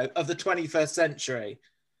cameo of the 21st century.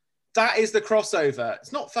 That is the crossover.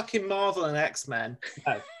 It's not fucking Marvel and X-Men.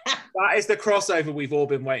 No. That is the crossover we've all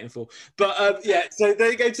been waiting for. But yeah, so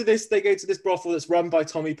they go to this brothel that's run by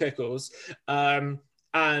Tommy Pickles.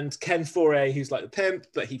 And Ken Foray, who's like the pimp,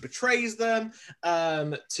 but he betrays them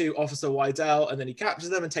to Officer Wydell, and then he captures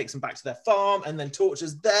them and takes them back to their farm and then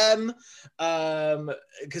tortures them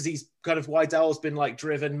because he's kind of, Wydell's been like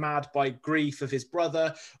driven mad by grief of his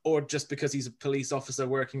brother, or just because he's a police officer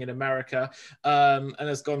working in America, and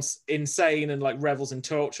has gone insane and like revels in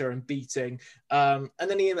torture and beating. And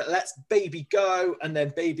then he lets Baby go, and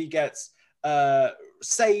then Baby gets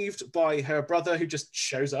saved by her brother, who just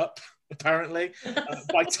shows up. Apparently,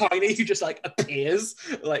 by Tiny, who just like appears,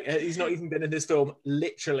 like he's not even been in this film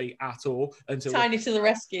literally at all until Tiny to the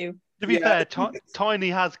rescue. To be fair, Tiny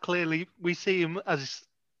has clearly, we see him as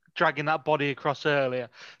dragging that body across earlier,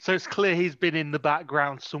 so it's clear he's been in the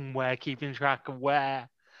background somewhere, keeping track of where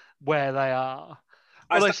they are.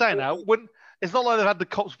 Well, they say now, it's not like they've had the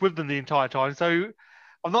cops with them the entire time, so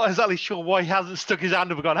I'm not exactly sure why he hasn't stuck his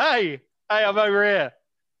hand up and gone, hey, I'm over here.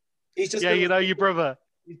 He's just your brother.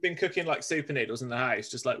 He's been cooking like super noodles in the house,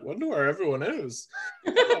 just like, wonder where everyone is.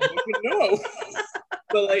 I don't even know.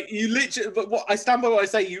 But like, you literally, what I stand by what I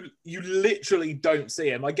say, you literally don't see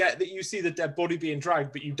him. I get that you see the dead body being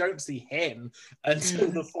dragged, but you don't see him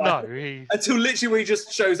until the fire. Until literally where he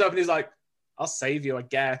just shows up and he's like, I'll save you, I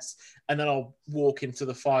guess. And then I'll walk into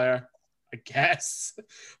the fire, I guess.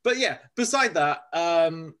 But yeah, beside that,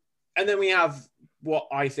 and then we have what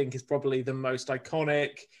I think is probably the most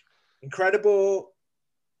iconic, incredible,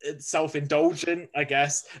 self-indulgent, I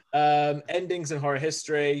guess, endings in horror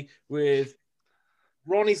history with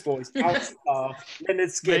Ronnie's voice,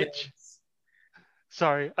 Leonard Skinner.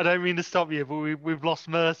 Sorry, I don't mean to stop you, but we've lost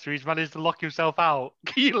Mercer. He's managed to lock himself out.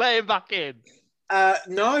 Can you let him back in?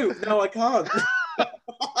 No, I can't.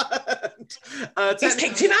 He's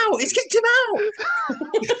kicked him out.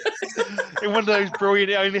 In one of those brilliant,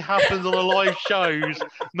 it only happens on the live shows,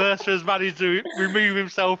 Mercer has managed to remove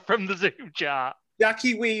himself from the Zoom chat.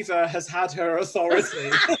 Jackie Weaver has had her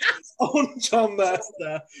authority on John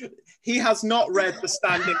Mercer. He has not read the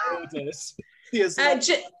standing orders. He has not...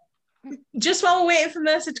 Just while we're waiting for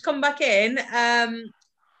Mercer to come back in,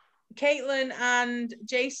 Caitlin and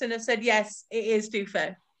Jason have said, yes, it is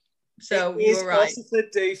Doofy. So you were right. Officer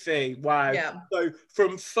Doofy. Wow. Yeah. So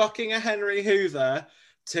from fucking a Henry Hoover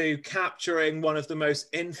to capturing one of the most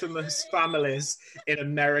infamous families in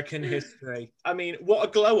American history. I mean, what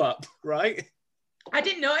a glow up, right? I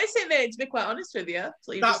didn't notice it, mate, to be quite honest with you.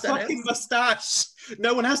 So that fucking moustache.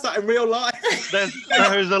 No one has that in real life.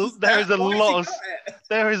 There is a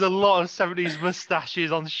lot of 70s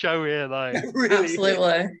moustaches on show here, though. Really absolutely.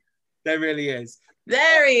 Is. There really is.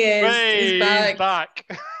 There he is. Hey, he's back.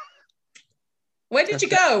 Where did you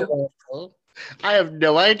go? I have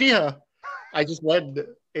no idea. I just went.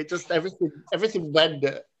 It just everything went.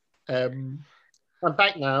 I'm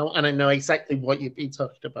back now, and I know exactly what you've been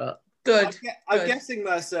talking about. Good. I'm guessing,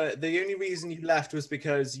 Mercer, the only reason you left was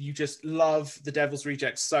because you just love The Devil's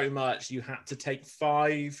Rejects so much. You had to take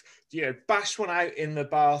 5, bash one out in the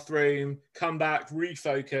bathroom, come back,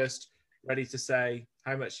 refocused, ready to say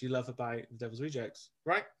how much you love about The Devil's Rejects,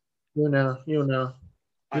 right? You know. You've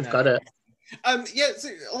got it. I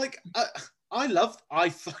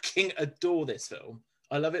fucking adore this film.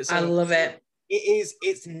 I love it so I love it.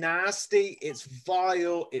 It's nasty, it's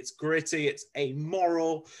vile, it's gritty, it's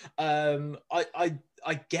amoral. I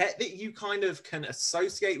get that you kind of can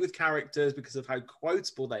associate with characters because of how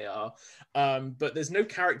quotable they are, but there's no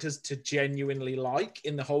characters to genuinely like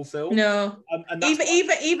in the whole film. No, and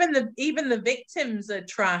even the victims are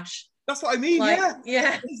trash. That's what I mean.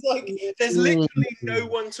 Yeah. There's literally no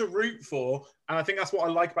one to root for, and I think that's what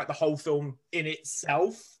I like about the whole film in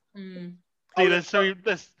itself. See,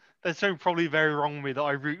 there's something probably very wrong with me that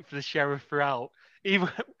I root for the sheriff throughout. And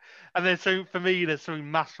then for me, there's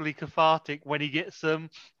something massively cathartic when he gets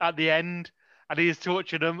them at the end and he is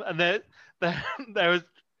torturing them. And there was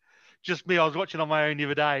just me. I was watching on my own the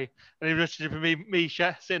other day, and he was just me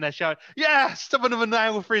sitting there shouting, "Yeah, stuff another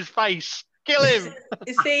nail for his face. Kill him."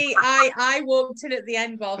 See, I walked in at the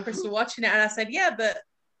end while Chris was watching it, and I said, "Yeah, but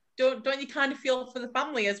don't you kind of feel for the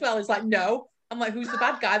family as well?" He's like, "No." I'm like, "Who's the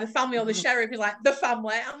bad guy, the family or the sheriff?" He's like, "The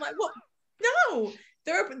family." I'm like, "What? No,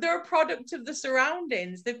 they're a product of the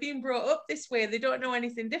surroundings. They've been brought up this way. They don't know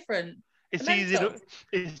anything different." It's easy to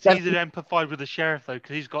empathise with the sheriff though,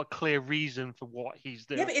 because he's got clear reason for what he's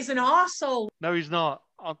doing. Yeah, but he's an arsehole. No, he's not.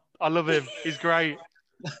 I love him. He's great.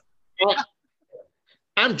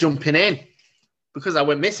 I'm jumping in because I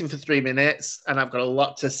went missing for 3 minutes and I've got a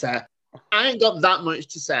lot to say. I ain't got that much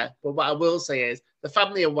to say, but what I will say is the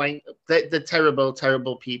family of Wayne, they're terrible,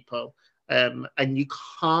 terrible people. And you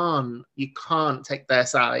can't take their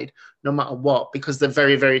side no matter what, because they're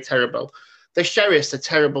very, very terrible. The sheriff's a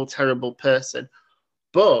terrible, terrible person,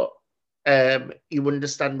 but you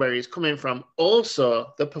understand where he's coming from.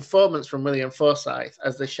 Also, the performance from William Forsythe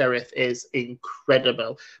as the sheriff is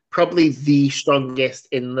incredible, probably the strongest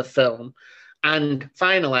in the film. And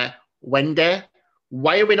finally, Wendy.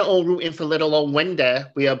 Why are we not all rooting for little old Wendy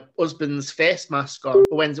with her husband's face mask on,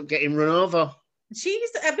 who ends up getting run over? She's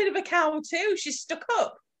a bit of a cow too. She's stuck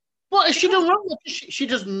up. What has she done wrong? She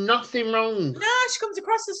does nothing wrong. No, she comes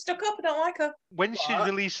across as stuck up. I don't like her. When she's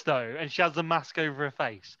released though, and she has the mask over her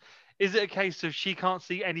face, is it a case of she can't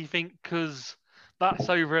see anything because that's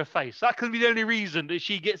over her face? That could be the only reason that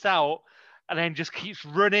she gets out and then just keeps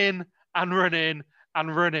running and running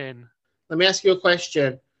and running. Let me ask you a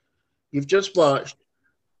question. You've just watched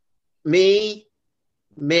me,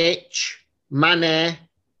 Mitch, Manny,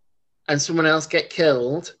 and someone else get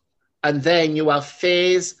killed, and then you have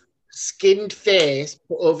Faye's skinned face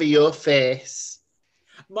put over your face.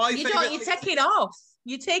 You take it off.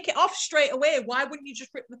 You take it off straight away. Why wouldn't you just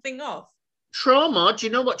rip the thing off? Trauma. Do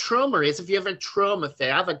you know what trauma is? Have you ever had trauma, Faye?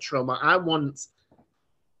 I've had trauma.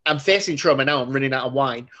 I'm facing trauma now. I'm running out of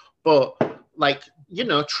wine. But,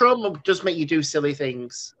 trauma does make you do silly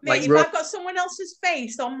things. Mate, if I've got someone else's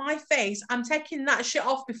face on my face, I'm taking that shit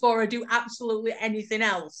off before I do absolutely anything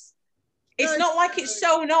else. It's not like it's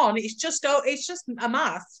sewn on. It's just a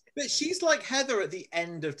mask. But she's like Heather at the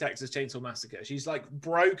end of Texas Chainsaw Massacre. She's like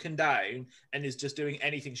broken down and is just doing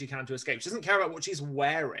anything she can to escape. She doesn't care about what she's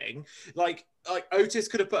wearing. Like Otis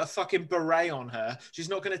could have put a fucking beret on her. She's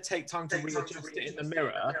not going to take time to readjust it in the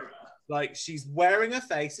mirror. Like, she's wearing her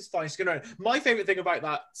face. It's fine. She's going to. My favorite thing about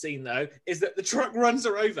that scene, though, is that the truck runs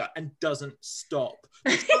her over and doesn't stop.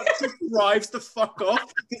 The truck just drives the fuck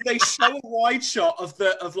off because they show a wide shot of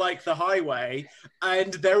the highway,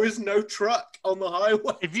 and there is no truck on the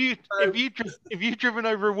highway. If you've driven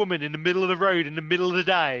over a woman in the middle of the road in the middle of the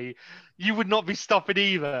day, you would not be stopping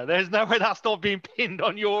either. There's no way that's not being pinned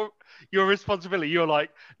on your responsibility. You're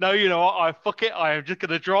like, no, you know what? Fuck it. I am just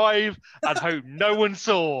going to drive and hope no one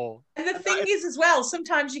saw. And the thing is as well,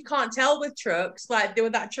 sometimes you can't tell with trucks. Like there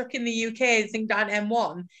was that truck in the UK, I think down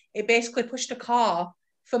M1, it basically pushed a car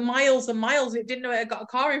for miles and miles. It didn't know it had got a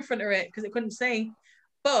car in front of it because it couldn't see.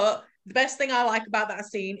 But the best thing I like about that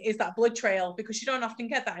scene is that blood trail, because you don't often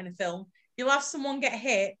get that in a film. You'll have someone get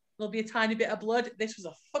hit, there'll be a tiny bit of blood. This was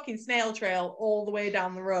a fucking snail trail all the way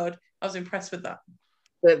down the road. I was impressed with that.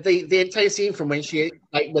 The entire scene from when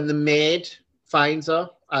when the maid finds her,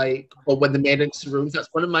 or when the maid enters the room, that's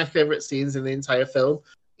one of my favorite scenes in the entire film.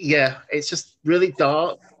 Yeah, it's just really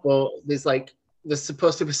dark, but there's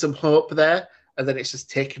supposed to be some hope there, and then it's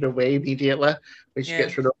just taken away immediately when she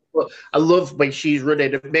gets run over. But I love when she's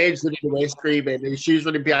running, the maid's running away screaming, and she's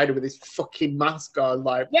running behind her with this fucking mask on,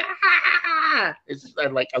 like, yeah! I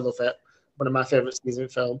love it. One of my favorite scenes in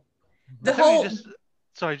film.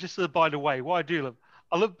 sorry, just by the way, what I do love,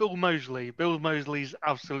 I love Bill Moseley. Bill Moseley's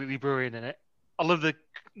absolutely brilliant in it. I love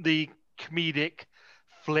the comedic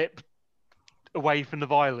flip away from the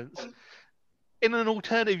violence. In an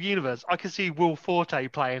alternative universe, I can see Will Forte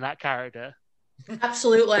playing that character.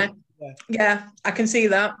 Absolutely. Yeah, I can see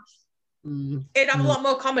that. It'd have a Mm. lot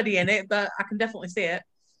more comedy in it, but I can definitely see it.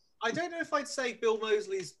 I don't know if I'd say Bill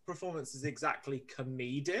Moseley's performance is exactly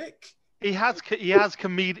comedic. He has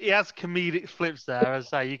comedic flips there. As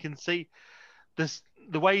I say, you can see this.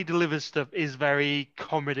 The way he delivers stuff is very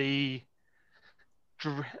comedy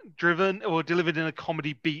driven, or delivered in a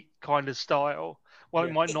comedy beat kind of style. Well,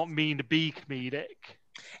 it might not mean to be comedic.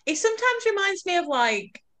 It sometimes reminds me of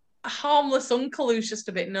like a harmless uncle who's just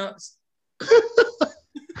a bit nuts.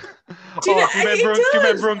 Do you it does.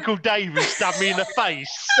 remember Uncle Dave who stabbed me in the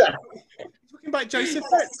face? Talking about Joseph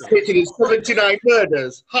Fritzl. Hitting his 79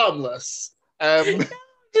 murders, harmless.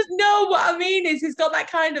 Just know what I mean is he's got that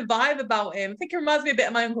kind of vibe about him. I think it reminds me a bit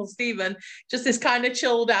of my Uncle Stephen, just this kind of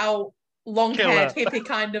chilled out, long-haired, hippie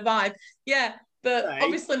kind of vibe. Yeah, but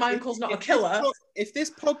obviously my uncle's not a killer. If this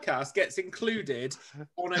podcast gets included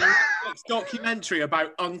on a Netflix documentary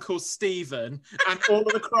about Uncle Stephen and all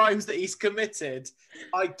of the crimes that he's committed,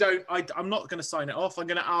 I'm not going to sign it off. I'm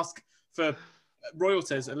going to ask for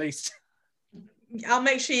royalties at least. I'll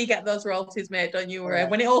make sure you get those royalties, mate. Don't you worry.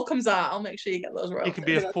 When it all comes out, I'll make sure you get those royalties. It could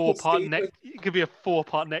be a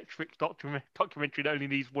four-part Netflix documentary that only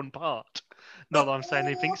needs one part. Not that I'm saying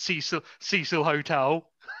anything. Cecil Hotel.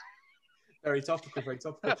 Very topical, very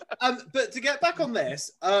topical. But to get back on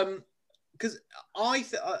this, because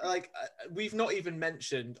we've not even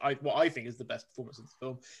mentioned what I think is the best performance of the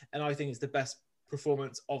film, and I think is the best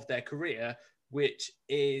performance of their career, which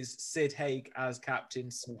is Sid Haig as Captain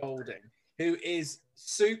Spaulding, who is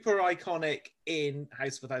super iconic in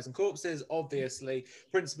House of a Thousand Corpses, obviously,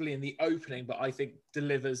 principally in the opening, but I think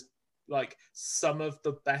delivers like some of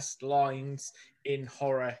the best lines in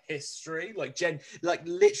horror history, like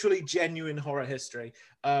literally genuine horror history,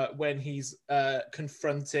 when he's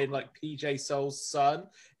confronting like PJ Soul's son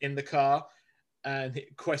in the car and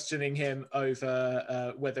questioning him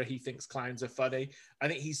over whether he thinks clowns are funny. I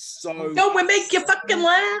think he's so... Don't we make you fucking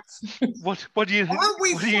laugh? What do you... Aren't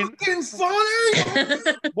we fucking funny?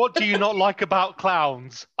 What do you not like about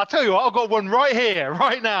clowns? I'll tell you what, I've got one right here,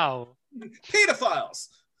 right now. Pedophiles!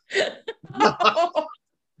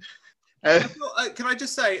 Can I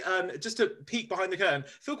just say, just to peek behind the curtain, I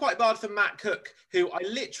feel quite bad for Matt Cook, who I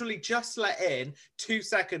literally just let in 2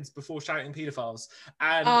 seconds before shouting pedophiles.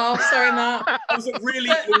 And sorry, Matt. That was a really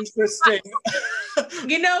interesting.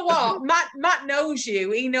 You know what? Matt knows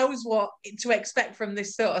you. He knows what to expect from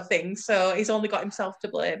this sort of thing, so he's only got himself to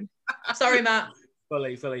blame. Sorry, Matt.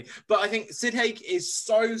 Fully. But I think Sid Haig is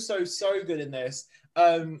so good in this.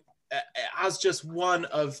 As just one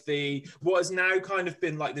of what has now kind of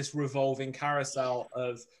been like this revolving carousel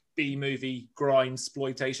of B-movie grind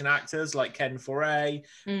exploitation actors like Ken Foray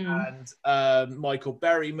and Michael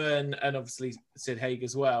Berryman, and obviously Sid Haig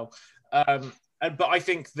as well. But I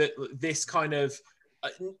think that this kind of,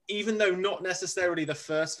 even though not necessarily the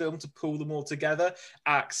first film to pull them all together,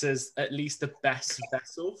 acts as at least the best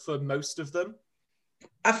vessel for most of them.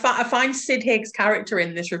 I find Sid Haig's character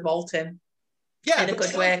in this revolting. Yeah, in a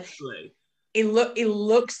good way. He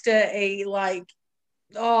looks dirty, like,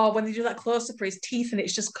 when they do that close up for his teeth and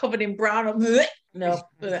it's just covered in brown. No.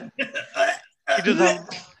 He does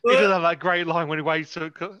have that great line when he wakes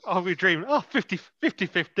up. I'll be dreaming.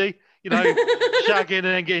 50-50. You know, shagging and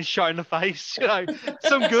then getting shot in the face. You know,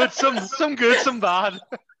 some good, some bad.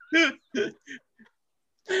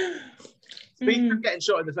 Speaking of getting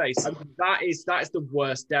shot in the face, I mean, that is the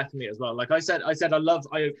worst death to me as well. Like I said, I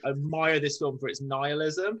admire this film for its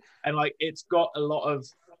nihilism, and like it's got a lot of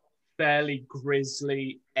fairly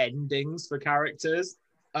grisly endings for characters.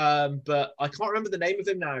 But I can't remember the name of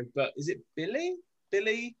him now. But is it Billy?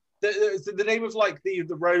 Billy? The name of like the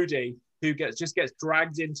roadie who gets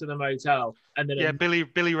dragged into the motel and then Billy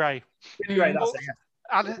Ray. Billy Ray, that's it.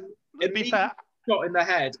 Yeah. To be fair, shot in the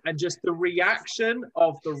head, and just the reaction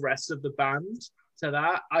of the rest of the band to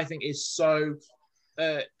that, I think is so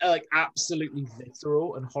like absolutely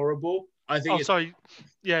visceral and horrible. I think.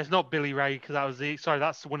 It's not Billy Ray, because that was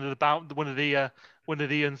that's one of the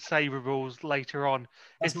unsavourables later on.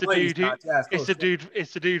 It's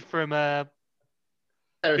the dude from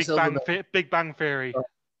Big Bang Theory.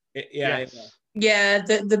 Yeah,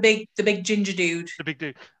 the big ginger dude. The big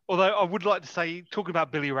dude. Although I would like to say, talking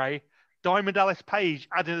about Billy Ray, Diamond Dallas Page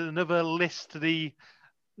added another list to the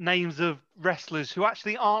names of wrestlers who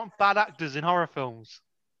actually aren't bad actors in horror films.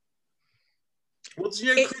 Well, do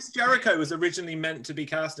you know Chris Jericho was originally meant to be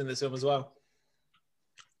cast in this film as well?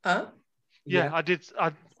 Huh? Yeah, I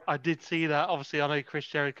did see that. Obviously, I know Chris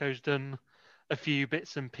Jericho's done a few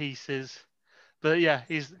bits and pieces, but yeah,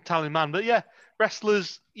 he's a talented man. But yeah,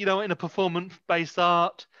 wrestlers, in a performance-based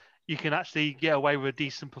art, you can actually get away with a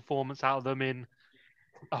decent performance out of them in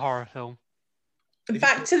a horror film.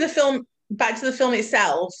 Back to the film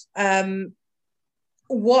itself.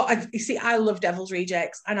 You see, I love Devil's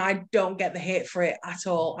Rejects, and I don't get the hate for it at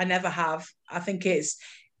all. I never have. I think it's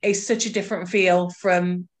such a different feel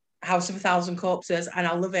from House of a Thousand Corpses, and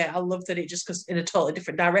I love it. I love that it just goes in a totally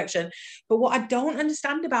different direction. But what I don't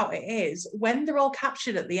understand about it is when they're all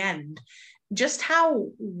captured at the end, just how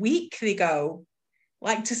weak they go.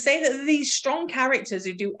 Like, to say that these strong characters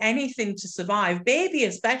who do anything to survive, Baby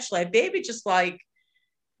especially, Baby just like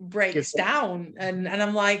breaks down, and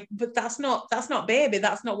I'm like, but that's not Baby,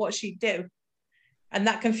 that's not what she'd do. And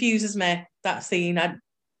that confuses me, that scene.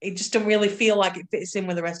 It just don't really feel like it fits in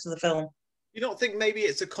with the rest of the film. You don't think maybe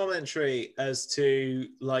it's a commentary as to,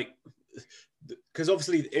 like, because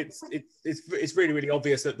obviously it's really, really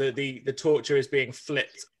obvious that the torture is being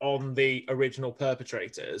flipped on the original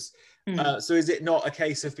perpetrators. So is it not a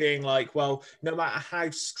case of being like, well, no matter how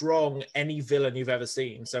strong any villain you've ever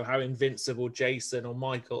seen, so how invincible Jason or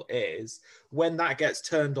Michael is, when that gets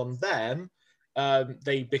turned on them,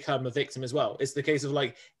 they become a victim as well? It's the case of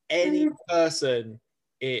like any person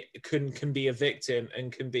it can be a victim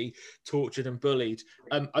and can be tortured and bullied.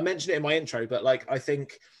 I mentioned it in my intro, but like I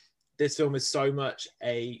think this film is so much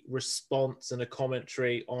a response and a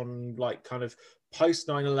commentary on like kind of post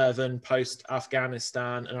 9/11, post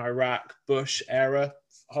Afghanistan and Iraq Bush era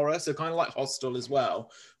horror. So kind of like Hostel as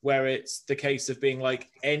well, where it's the case of being like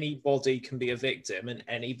anybody can be a victim and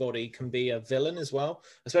anybody can be a villain as well,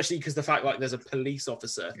 especially because the fact like there's a police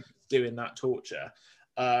officer doing that torture.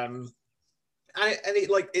 And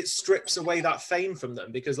it strips away that fame from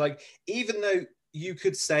them, because like even though you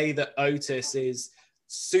could say that Otis is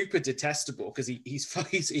super detestable because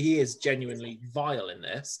he is genuinely vile in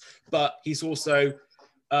this, but he's also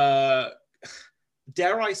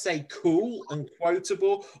dare I say cool and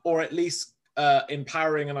quotable, or at least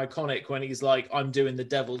empowering and iconic when he's like, I'm doing the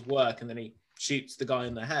devil's work, and then he shoots the guy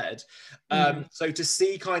in the head. So to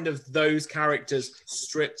see kind of those characters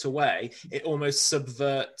stripped away, it almost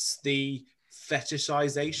subverts the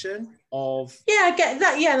fetishization of... Yeah, I get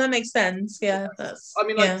that. Yeah, that makes sense. Yeah, that's... I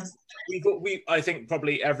mean, like, I think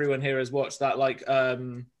probably everyone here has watched that, like,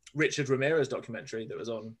 Richard Ramirez documentary that was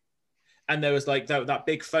on. And there was, like, that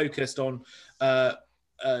big focus on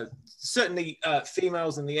certainly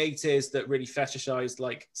females in the 80s that really fetishized,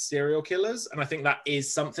 like, serial killers. And I think that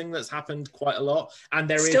is something that's happened quite a lot. And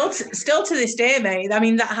there still to this day, mate. I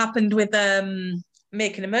mean, that happened with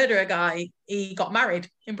Making a Murderer guy. He got married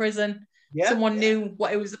in prison. Yeah, someone knew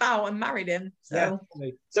what it was about and married him. So,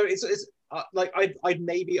 so it's like I'd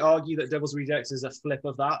maybe argue that Devil's Rejects is a flip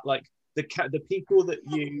of that. Like the people that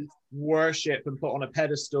you worship and put on a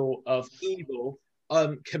pedestal of evil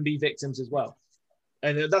can be victims as well.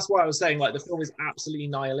 And that's why I was saying, like, the film is absolutely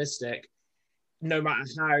nihilistic, no matter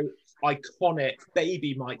how iconic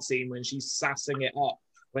Baby might seem when she's sassing it up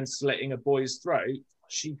when slitting a boy's throat.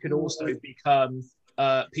 She could also become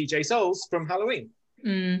PJ Souls from Halloween.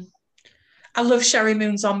 I love Sherry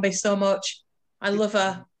Moon Zombie so much. I love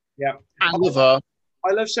her. Yeah. I love her.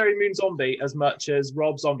 I love Sherry Moon Zombie as much as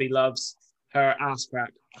Rob Zombie loves her ass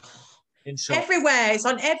crack. In short. Everywhere. It's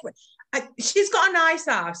on every... she's got a nice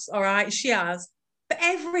ass, all right? She has. But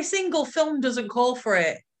every single film doesn't call for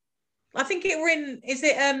it. I think it were in... Is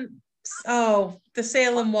it... the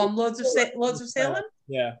Salem one. Loads of Salem?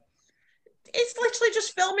 Yeah. It's literally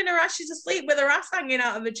just filming her as she's asleep with her ass hanging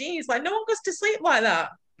out of her jeans. Like, no one goes to sleep like that.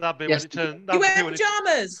 That bit when it turned. You wear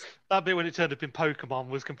pajamas. That bit when it turned up in Pokemon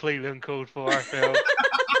was completely uncalled for, I feel.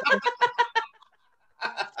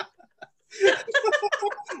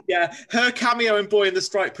 Yeah, her cameo in Boy in the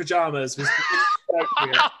Striped Pajamas was...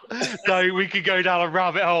 No, we could go down a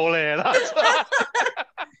rabbit hole here.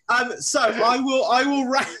 So I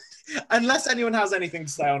will unless anyone has anything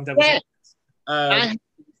to say on Devil's Rejects. I have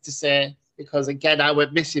to say, because again I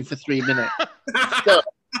went missing for 3 minutes. So,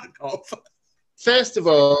 first of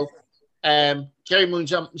all, Jerry Moon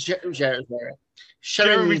Johnson.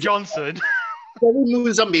 Jeremy Johnson. Jerry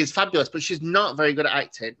Moon Zombie is fabulous, but she's not very good at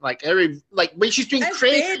acting. Like when she's doing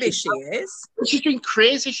crazy, baby she is. When she's doing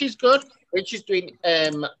crazy, she's good. When she's doing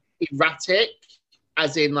erratic,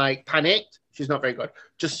 as in like panicked, she's not very good.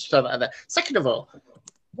 Just so that there. Second of all,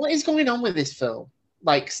 what is going on with this film?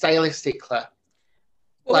 Like stylistically.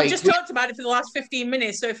 Well, we just talked about it for the last 15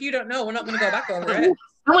 minutes, so if you don't know, we're not going to go back over it.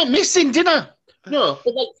 I went missing, didn't I? No,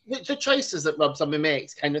 but like the choices that Rob Zombie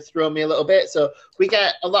makes kind of throw me a little bit. So we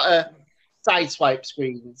get a lot of sideswipe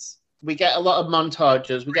screens. We get a lot of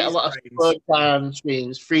montages. We get a lot of slow down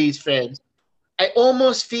screens, freeze frames. It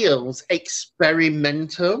almost feels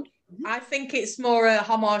experimental. I think it's more a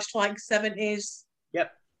homage to like 70s,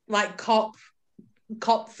 like cop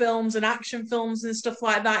films and action films and stuff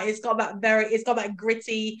like that. It's got that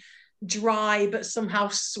gritty, dry but somehow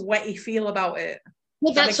sweaty feel about it.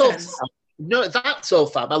 Well, that's all fab. No, that's all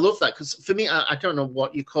fab. I love that because for me, I don't know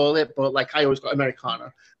what you call it, but like I always got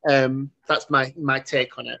Americana. That's my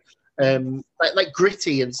take on it. Like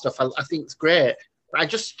gritty and stuff. I think it's great. I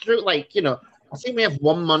just threw like, you know, I think we have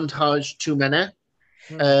one montage too many.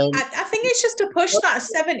 I think it's just to push that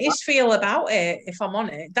 70s feel about it, if I'm on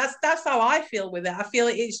it. That's how I feel with it. I feel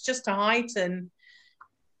it's just to heighten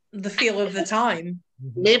the feel of the time.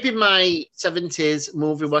 Maybe my 70s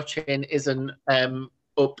movie watching isn't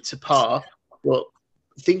up to par, but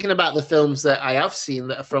thinking about the films that I have seen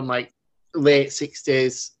that are from like late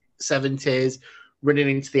 60s, 70s, running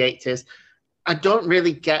into the 80s, I don't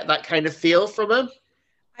really get that kind of feel from them.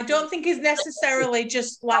 I don't think he's necessarily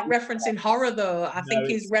just like referencing horror, though. I think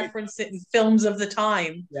he's referencing films of the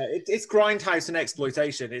time. Yeah, it's grindhouse and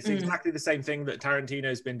exploitation. It's exactly the same thing that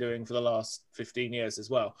Tarantino's been doing for the last 15 years as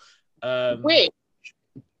well. Wait,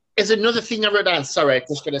 there's another thing I wrote down. Sorry, I'm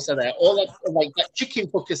just going to say that. All that, like that chicken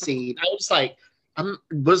fucker scene, I was like,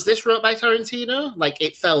 was this wrote by Tarantino? Like,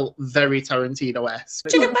 it felt very Tarantino-esque.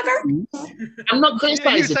 Chicken fucker? I'm not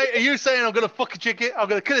criticizing. Are you saying I'm going to fuck a chicken? I'm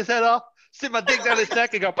going to cut his head off, stick my dick down his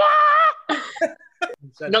neck and go, bah!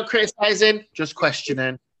 Not criticizing, just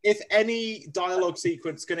questioning. If any dialogue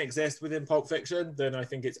sequence can exist within Pulp Fiction, then I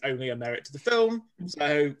think it's only a merit to the film.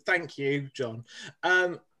 So thank you, John.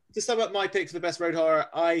 To sum up my pick for the best road horror,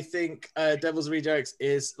 I think Devil's Rejects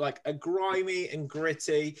is like a grimy and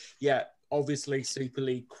gritty, yet obviously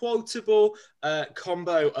superly quotable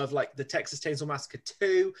combo of like the Texas Chainsaw Massacre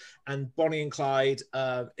 2 and Bonnie and Clyde.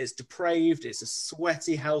 It's depraved, it's a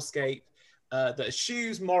sweaty hellscape that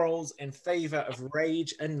eschews morals in favor of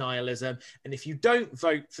rage and nihilism. And if you don't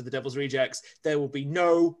vote for the Devil's Rejects, there will be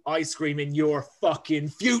no ice cream in your fucking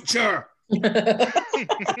future.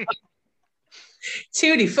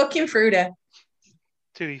 Tutti fucking fruity.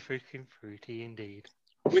 Tutti fucking fruity indeed.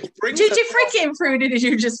 Which brings Tutti freaking fruity, did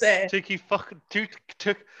you just say?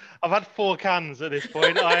 I've had 4 cans at this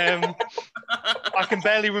point. I can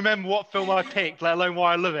barely remember what film I picked, let alone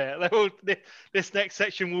why I love it. This next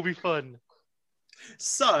section will be fun.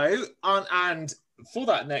 So, and for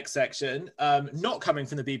that next section, not coming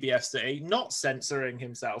from the BBFC, not censoring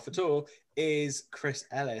himself at all, is Chris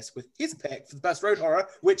Ellis with his pick for the best road horror,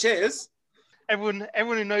 which is... Everyone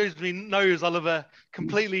who knows me knows I love a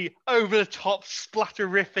completely over-the-top,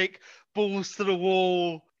 splatterific, balls to the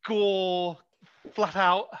wall, gore, flat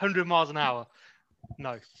out, 100 miles an hour.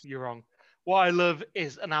 No, you're wrong. What I love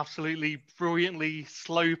is an absolutely brilliantly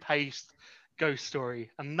slow-paced ghost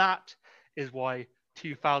story, and that is why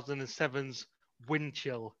 2007's Wind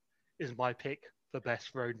Chill is my pick for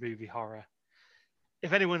best road movie horror.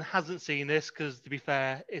 If anyone hasn't seen this, because to be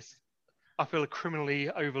fair, it's I feel a criminally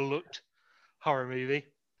overlooked horror movie.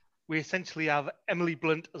 We essentially have Emily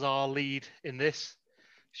Blunt as our lead in this.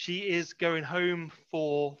 She is going home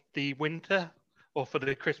for the winter or for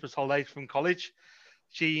the Christmas holidays from college.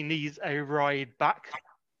 She needs a ride back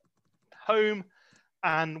home,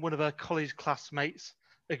 and one of her college classmates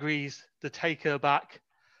agrees to take her back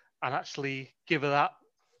and actually give her that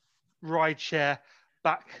ride share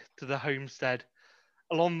back to the homestead.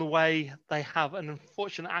 Along the way, they have an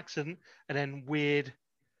unfortunate accident and then weird,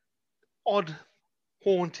 odd,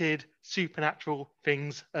 haunted, supernatural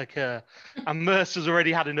things occur. And Mercer's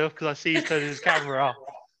already had enough because I see he's turned his camera off.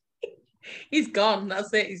 He's gone.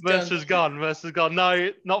 That's it. Mercer's gone. No,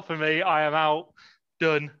 not for me. I am out.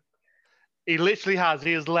 Done. He literally has.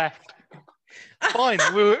 He has left. Fine.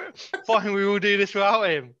 We will do this without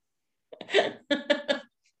him.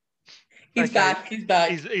 He's back. He's back.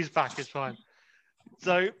 He's back. It's fine.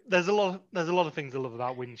 So there's a lot of things I love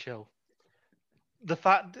about Wind Chill. The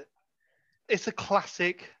fact that it's a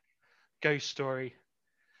classic ghost story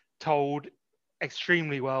told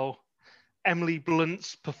extremely well. Emily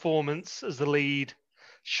Blunt's performance as the lead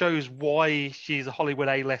shows why she's a Hollywood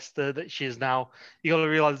A-lister that she is now. You got to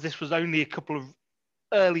realize this was only a couple of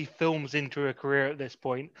early films into her career at this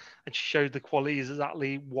point, and she showed the qualities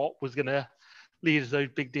exactly what was going to lead to those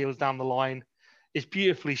big deals down the line. It's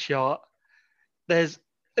beautifully shot. There's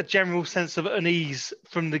a general sense of unease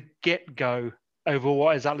from the get-go over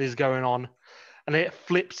what exactly is going on, and it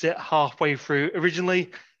flips it halfway through.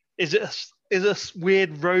 Originally, is it a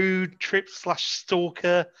weird road trip /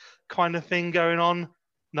 stalker kind of thing going on?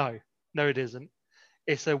 No, it isn't.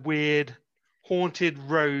 It's a weird haunted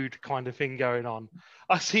road kind of thing going on.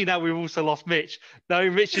 I see now we've also lost Mitch. No,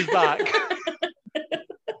 Mitch is back.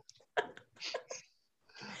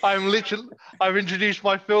 I've introduced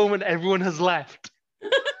my film and everyone has left.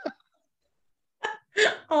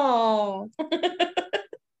 Oh.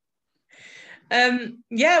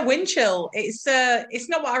 Yeah, wind chill. It's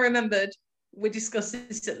not what I remembered. We discussed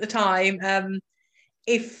this at the time.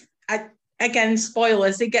 Again,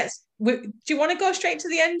 spoilers. Do you want to go straight to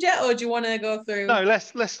the end yet, or do you want to go through? No,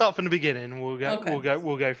 let's start from the beginning. We'll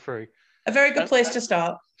go through. A very good place to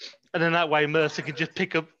start. And then that way, Mercer can just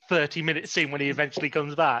pick up 30-minute scene when he eventually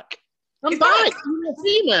comes back. I'm back.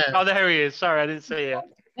 Oh, there he is. Sorry, I didn't see you.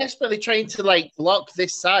 Desperately trying to block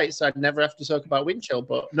this site so I'd never have to talk about Windchill,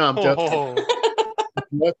 but no, I'm joking.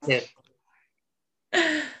 I'm joking.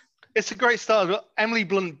 It's a great start. Emily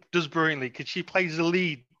Blunt does brilliantly because she plays the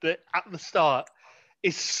lead that at the start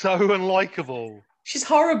is so unlikable. She's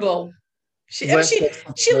horrible. She leaves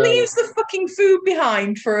the fucking food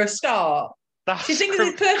behind for a start. She thinks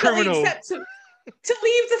it's perfectly acceptable to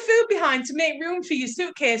leave the food behind to make room for your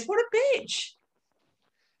suitcase. What a bitch.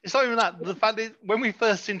 It's not even that. The fact is, when we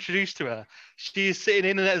first introduced to her, she is sitting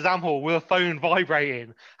in an exam hall with her phone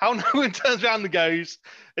vibrating. How no one turns around and goes,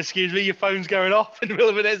 "Excuse me, your phone's going off in the middle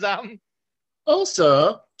of an exam."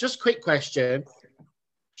 Also, just quick question.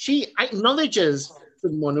 She acknowledges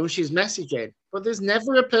someone who she's messaging, but there's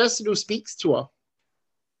never a person who speaks to her.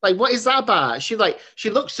 Like, what is that about? She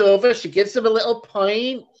looks over, she gives them a little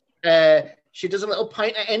point. She does a little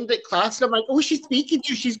point at end of class, and I'm like, oh, she's speaking to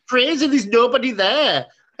you. She's crazy. There's nobody there.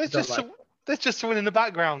 There's just someone in the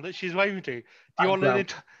background that she's waving to. Do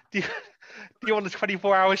you want a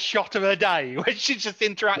 24-hour shot of her day where she's just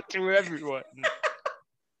interacting with everyone?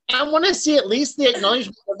 I want to see at least the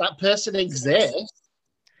acknowledgement that person exists.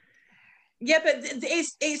 Yeah, but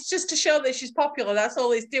it's just to show that she's popular. That's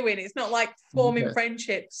all it's doing. It's not like forming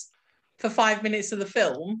friendships for 5 minutes of the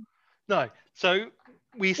film. No. So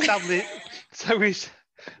we established.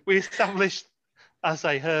 we established, I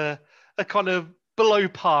say, her a kind of below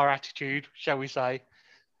par attitude, shall we say?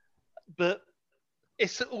 But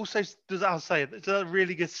it's also, as I say, it's a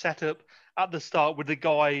really good setup at the start with the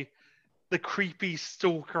guy, the creepy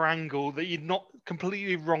stalker angle that you're not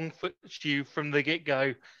completely wrong foots you from the get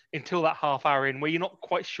go until that half hour in, where you're not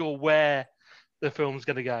quite sure where the film's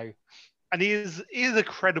going to go. And he is a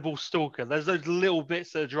credible stalker. There's those little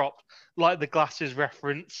bits that are dropped, like the glasses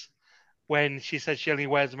reference when she says she only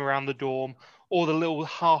wears them around the dorm, or the little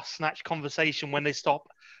half-snatch conversation when they stop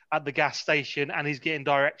at the gas station and he's getting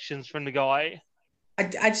directions from the guy.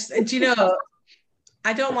 Do you know,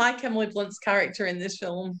 I don't like Emily Blunt's character in this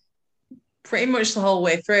film pretty much the whole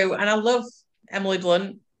way through. And I love Emily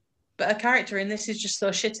Blunt, but her character in this is just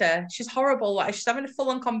so shitty. She's horrible. Like, she's having a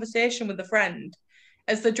full-on conversation with a friend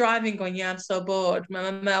as they're driving, going, "Yeah, I'm so bored.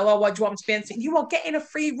 Well, what do you want me to be entertained?" You are getting a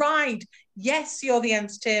free ride. Yes, you're the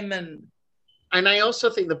entertainment. And I also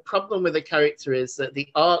think the problem with the character is that the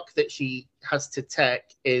arc that she has to take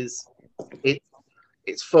is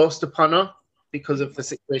it's forced upon her because of the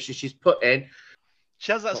situation she's put in.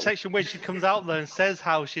 She has that section where she comes out there and says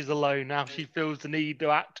how she's alone, how she feels the need to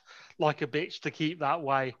act like a bitch to keep that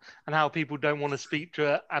way, and how people don't want to speak to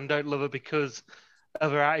her and don't love her because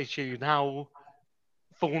of her attitude, and how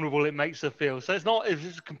vulnerable it makes her feel. So it's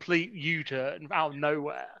just a complete U-turn out of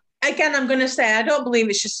nowhere. Again, I'm going to say I don't believe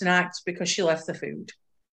it's just an act because she left the food.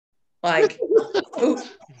 Like, who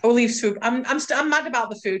leaves food? I'm mad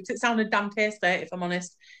about the food. It sounded damn tasty, if I'm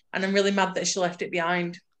honest, and I'm really mad that she left it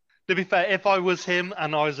behind. To be fair, if I was him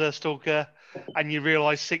and I was a stalker, and you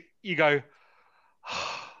realise you go,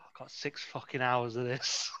 oh, I've got 6 fucking hours of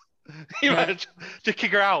this. To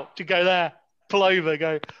kick her out, to go there, pull over,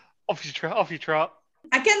 go off your trot.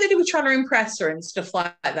 I get that he was trying to impress her and stuff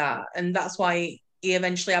like that, and that's why he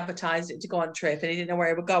eventually advertised it to go on trip, and he didn't know where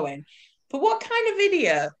he was going. But what kind of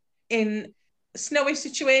idiot in snowy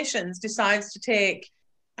situations decides to take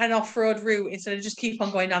an off-road route instead of just keep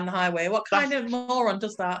on going down the highway? What kind of moron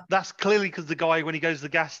does that? That's clearly because the guy, when he goes to the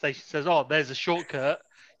gas station, says, "Oh, there's a shortcut.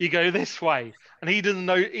 You go this way," and he doesn't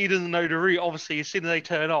know the route. Obviously, as soon as they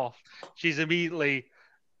turn off, she's immediately,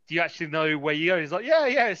 "Do you actually know where you go?" He's like,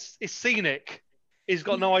 "Yeah, it's scenic." He's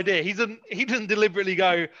got no idea. He doesn't deliberately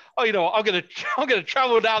go, "Oh, you know what? I'm gonna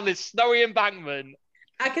travel down this snowy embankment."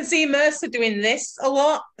 I can see Mercer doing this a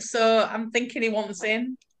lot, so I'm thinking he wants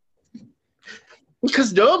in.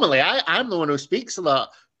 Because normally I'm the one who speaks a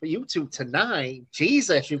lot, but you two tonight,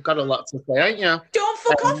 Jesus, you've got a lot to say, aren't you? Don't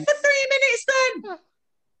fuck off for 3 minutes then.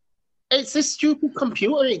 It's this stupid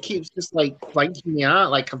computer. It keeps just blanking me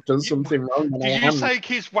out, like I've done something wrong. Did you say it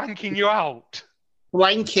keeps wanking you out?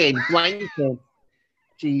 Blanking.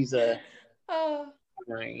 Jesus. Oh.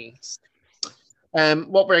 Nice.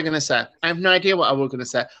 What were I going to say? I have no idea what I was going to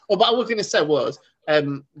say. Oh, what I was going to say was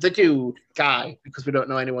the dude, Guy, because we don't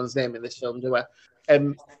know anyone's name in this film, do we?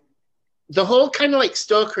 The whole kind of like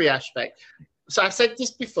Stokery aspect. So I said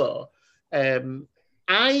this before.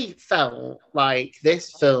 I felt like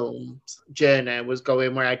this film's journey was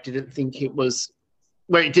going where I didn't think it was,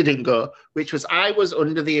 where it didn't go, which was I was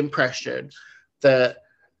under the impression that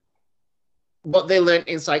what they learned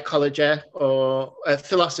in psychology or a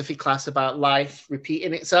philosophy class about life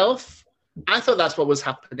repeating itself, I thought that's what was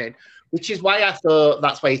happening, which is why I thought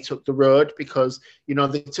that's why he took the road, because, you know,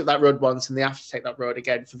 they took that road once and they have to take that road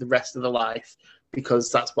again for the rest of the life,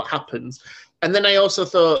 because that's what happens. And then I also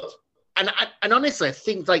thought, and honestly, I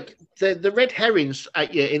think like the red herrings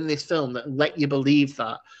at you in this film that let you believe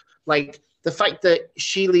that, like the fact that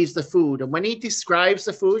she leaves the food, and when he describes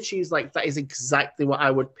the food, she's like, that is exactly what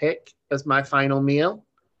I would pick as my final meal.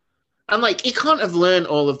 And like, he can't have learned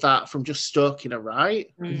all of that from just stalking her,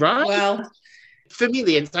 right? Right? Well, for me,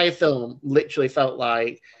 the entire film literally felt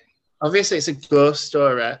like, obviously it's a ghost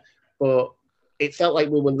story, but it felt like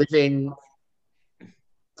we were living,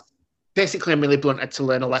 basically Emily Blunt had to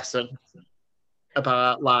learn a lesson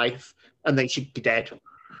about life and then she'd be dead.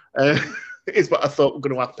 Is what I thought was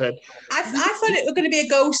going to happen. I thought it was going to be a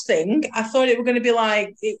ghost thing. I thought it was going to be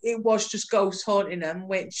like, it was just ghosts haunting them,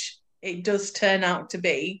 which it does turn out to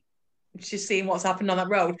be. Just seeing what's happened on that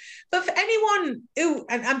road. But for anyone who,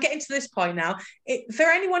 and I'm getting to this point now, for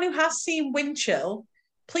anyone who has seen Windchill,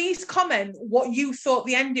 please comment what you thought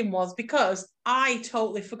the ending was, because I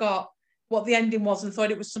totally forgot what the ending was and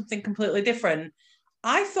thought it was something completely different.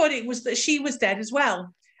 I thought it was that she was dead as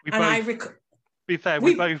well. We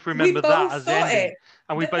both remember that as the ending.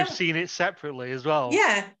 And we've both seen it separately as well.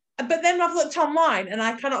 Yeah. But then I've looked online and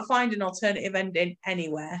I cannot find an alternative ending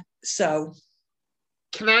anywhere. So...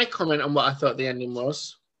 Can I comment on what I thought the ending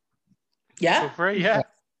was? Yeah. Feel free, yeah.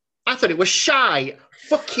 I thought it was shy.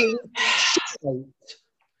 Fucking shit.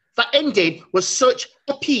 That ending was such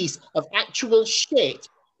a piece of actual shit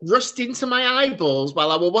rust into my eyeballs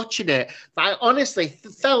while I was watching it that I honestly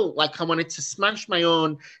felt like I wanted to smash my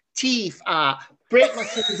own teeth, break my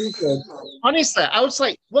television. Honestly, I was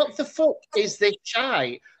like, what the fuck is this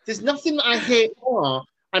shy? There's nothing that I hate more.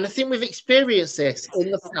 And I think we've experienced this in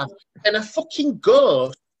the past. And a fucking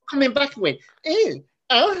ghost coming back and going, hey,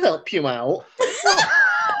 I'll help you out.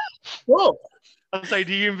 Whoa. I'd say,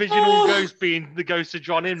 do you envision all ghosts being the ghost of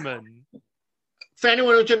John Inman? For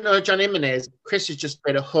anyone who doesn't know who John Inman is, Chris has just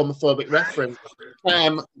made a homophobic reference.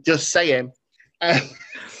 Just saying.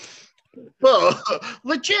 But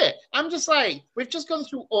legit, I'm just like, we've just gone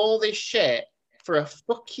through all this shit for a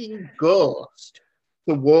fucking ghost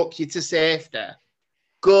to walk you to safety.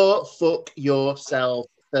 Go fuck yourself,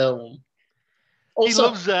 film. Also, he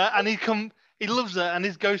loves her, and he loves her, and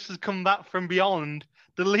his ghost has come back from beyond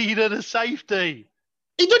to lead her to safety.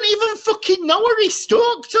 He don't even fucking know her. He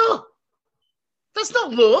stalked her. That's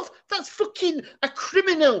not love. That's fucking a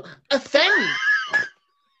criminal offence.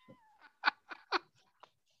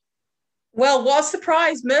 Well, what a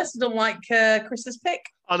surprise. Mercer don't like Chris's pick.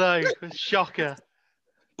 I know, shocker.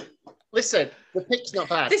 Listen, the pick's not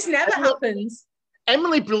bad. This never happens.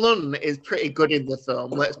 Emily Blunt is pretty good in the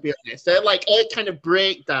film, let's be honest. They're like, her kind of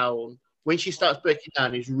breakdown, when she starts breaking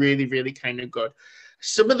down, is really, really kind of good.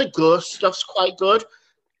 Some of the ghost stuff's quite good,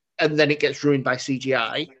 and then it gets ruined by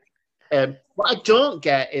CGI. What I don't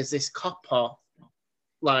get is this copper,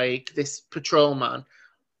 like this patrolman,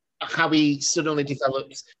 how he suddenly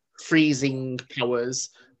develops freezing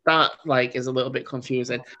powers. That, like, is a little bit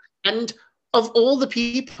confusing. And of all the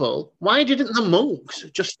people, why didn't the monks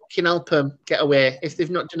just fucking help them get away if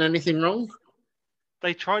they've not done anything wrong?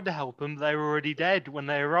 They tried to help them. They were already dead when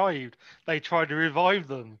they arrived. They tried to revive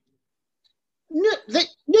them.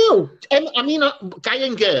 No. I mean, Guy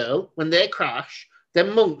and Girl, when they crash,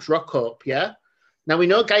 then monks rock up, yeah? Now, we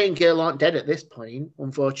know Guy and Girl aren't dead at this point,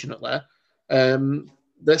 unfortunately.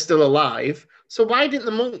 They're still alive. So why didn't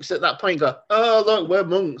the monks at that point go, oh, look, we're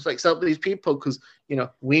monks, let's help these people because, you know,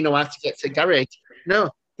 we know how to get to the garage? No,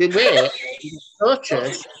 they wait,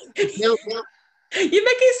 tortured. You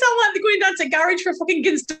make it sound like they're going down to garage for fucking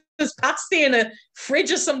Ginster's pasty in a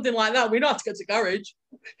fridge or something like that. We know how to go to garage.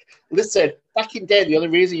 Listen, back in the day, the only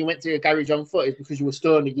reason you went to a garage on foot is because you were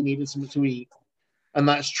stoned and you needed something to eat. And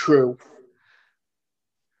that's true.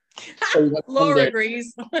 So Laura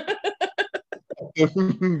agrees.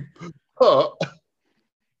 but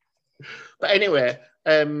anyway,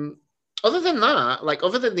 other than that, like,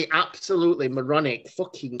 other than the absolutely moronic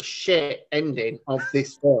fucking shit ending of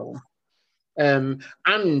this film,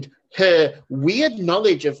 and her weird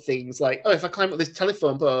knowledge of things like, oh, if I climb up this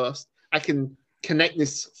telephone post, I can connect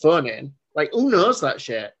this phone in. Like, who knows that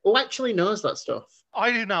shit? Who actually knows that stuff?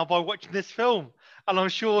 I do now by watching this film. And I'm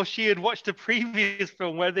sure she had watched a previous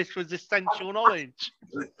film where this was essential knowledge.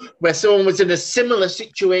 Where someone was in a similar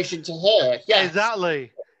situation to her. Yes.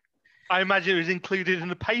 Exactly. I imagine it was included in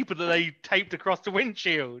the paper that they taped across the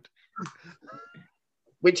windshield.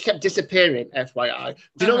 Which kept disappearing, FYI.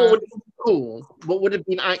 Do you know what would have been cool? What would have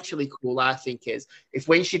been actually cool, I think, is if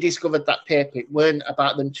when she discovered that paper, it weren't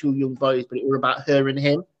about them two young boys, but it were about her and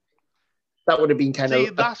him. That would have been kind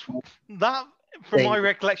of... That, from my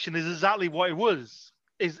recollection, is exactly what it was.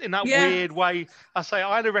 Is in that weird way. I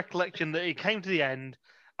had a recollection that it came to the end,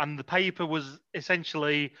 and the paper was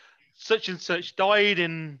essentially such and such died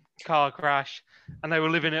in car crash, and they were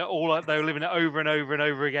living it over and over and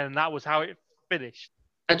over again, and that was how it finished.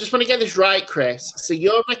 I just want to get this right, Chris. So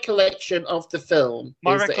your recollection of the film...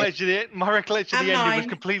 My recollection of the ending was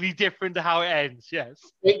completely different to how it ends, yes.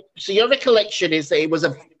 So your recollection is that it was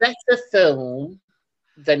a better film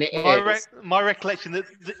than it is? My recollection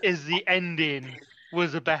is the ending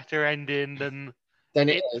was a better ending than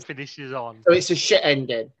it finishes on. So it's a shit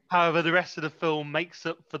ending. However, the rest of the film makes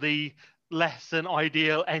up for the less than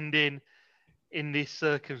ideal ending in these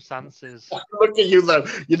circumstances. Look at you, though.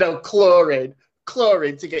 You know, chlorine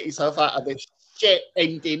to get yourself out of this shit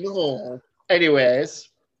ending hole. Anyways.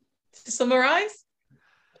 To summarise?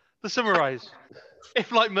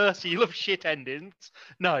 If, like Mercy, you love shit endings,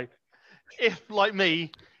 no. If, like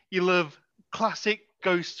me, you love classic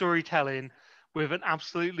ghost storytelling with an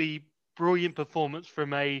absolutely brilliant performance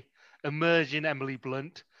from a emerging Emily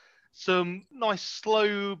Blunt, some nice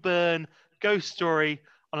slow burn ghost story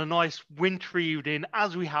on a nice wintry evening,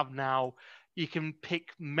 as we have now, you can pick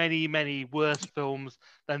many, many worse films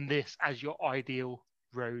than this as your ideal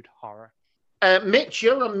road horror. Mitch,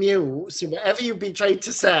 you're on mute, so whatever you've been trying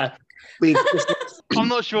to say, I'm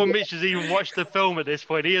not sure Mitch has even watched the film at this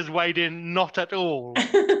point. He has weighed in not at all.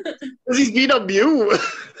 Because he's been on mute.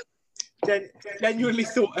 Genuinely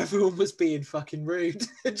thought everyone was being fucking rude.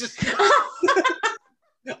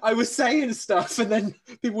 I was saying stuff, and then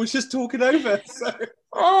people were just talking over. So.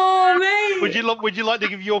 Oh mate! Would you like to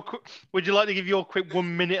give your quick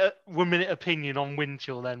 1 minute opinion on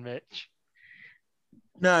Winchell then, Mitch?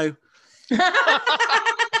 No.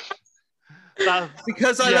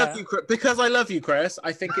 Because I love you, Chris.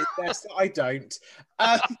 I think it's best that I don't.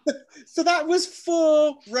 So that was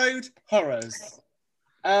 4 road horrors.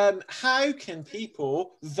 How can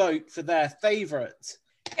people vote for their favourite?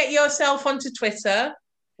 Get yourself onto Twitter.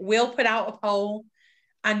 We'll put out a poll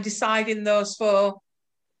and decide in those 4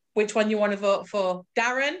 which one you want to vote for.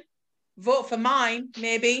 Darren, vote for mine,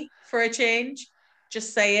 maybe, for a change.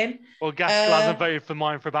 Just saying. Well, Gaskell hasn't voted for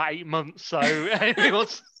mine for about 8 months, so if he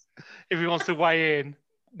wants to weigh in,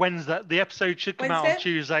 Wednesday, the episode should come out on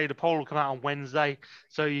Tuesday. The poll will come out on Wednesday,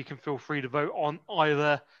 so you can feel free to vote on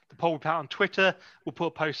either the poll will put out on Twitter. We'll put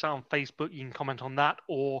a post out on Facebook. You can comment on that,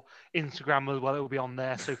 or Instagram as well. It will be on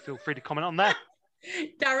there, so feel free to comment on there.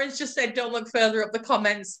 Darren's just said, "Don't look further up the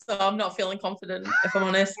comments." So I'm not feeling confident, if I'm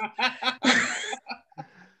honest.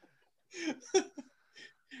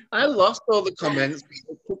 I lost all the comments.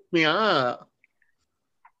 It took me out.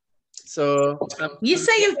 So you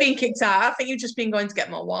say you've been kicked out. I think you've just been going to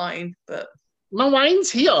get more wine, but my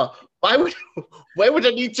wine's here. Where would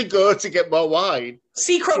I need to go to get more wine?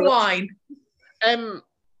 Secret wine.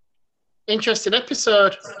 Interesting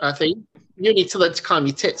episode, I think. You need to learn to calm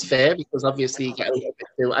your tits, Faye, because obviously you get a little bit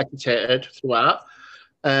too agitated throughout.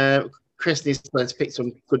 Chris needs to learn to pick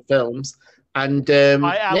some good films. And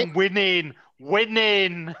I am winning with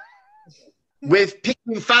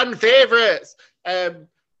picking fan favourites.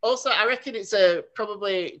 Also, I reckon it's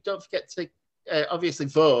probably, don't forget to obviously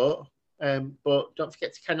vote, but don't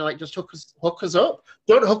forget to kind of like just hook us up.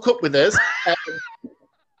 Don't hook up with us.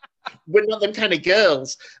 We're not them kind of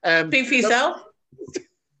girls. Think for yourself.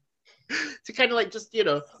 To kind of like just,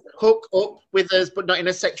 hook up with us, but not in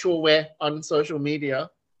a sexual way on social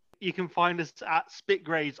media. You can find us at Spit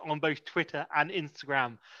Grades on both Twitter and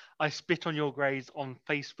Instagram. I Spit on Your Grades on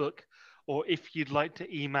Facebook. Or if you'd like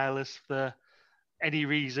to email us for any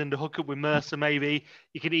reason to hook up with Mercer, maybe,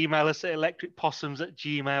 you can email us at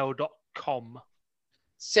electricpossums@gmail.com.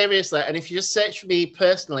 Seriously, and if you just search for me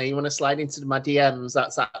personally, you want to slide into my DMs,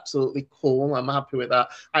 that's absolutely cool. I'm happy with that.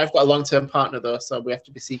 I've got a long-term partner, though, so we have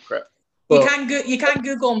to be secret. But you can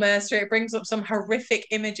Google Mercer. It brings up some horrific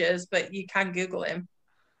images, but you can Google him.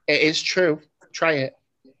 It is true. Try it.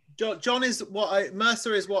 John is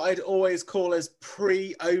Mercer is what I'd always call as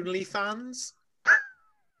pre-OnlyFans.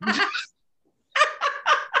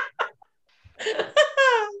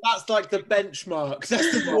 like the benchmark.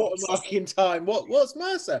 That's the watermark in time. What's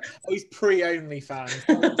Mercer? Oh, he's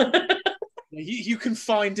pre-OnlyFans. You can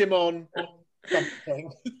find him on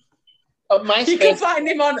something. On MySpace. You can find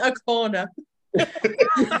him on a corner.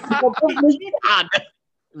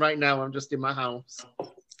 Right now, I'm just in my house.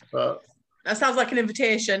 But that sounds like an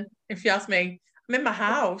invitation, if you ask me. I'm in my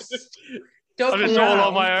house. Don't I'm just all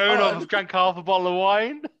on my own. I've drank half a bottle of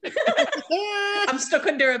wine. I'm stuck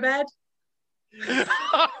under a bed.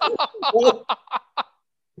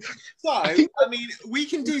 So, I mean, we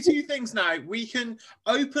can do two things now. We can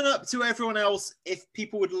open up to everyone else if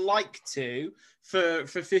people would like to for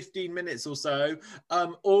 15 minutes or so,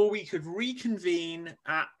 or we could reconvene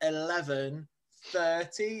at 11:30,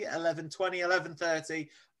 11:30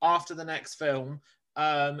 after the next film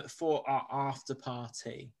for our after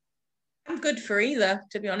party. I'm good for either,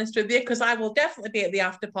 to be honest with you, because I will definitely be at the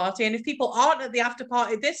after party. And if people aren't at the after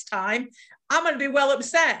party this time, I'm going to be well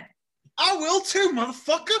upset. I will too,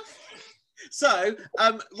 motherfucker. So,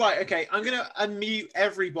 right, okay, I'm going to unmute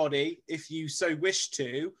everybody if you so wish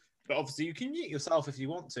to, but obviously you can mute yourself if you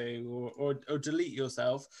want to, or delete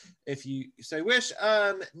yourself if you so wish.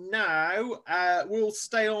 Now, we'll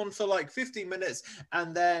stay on for like 15 minutes,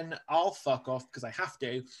 and then I'll fuck off because I have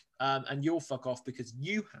to, and you'll fuck off because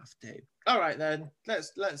you have to. All right, then,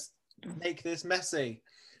 let's make this messy.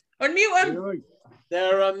 Unmute them.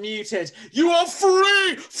 They're unmuted. You are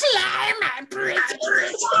free! Fly, my pretty!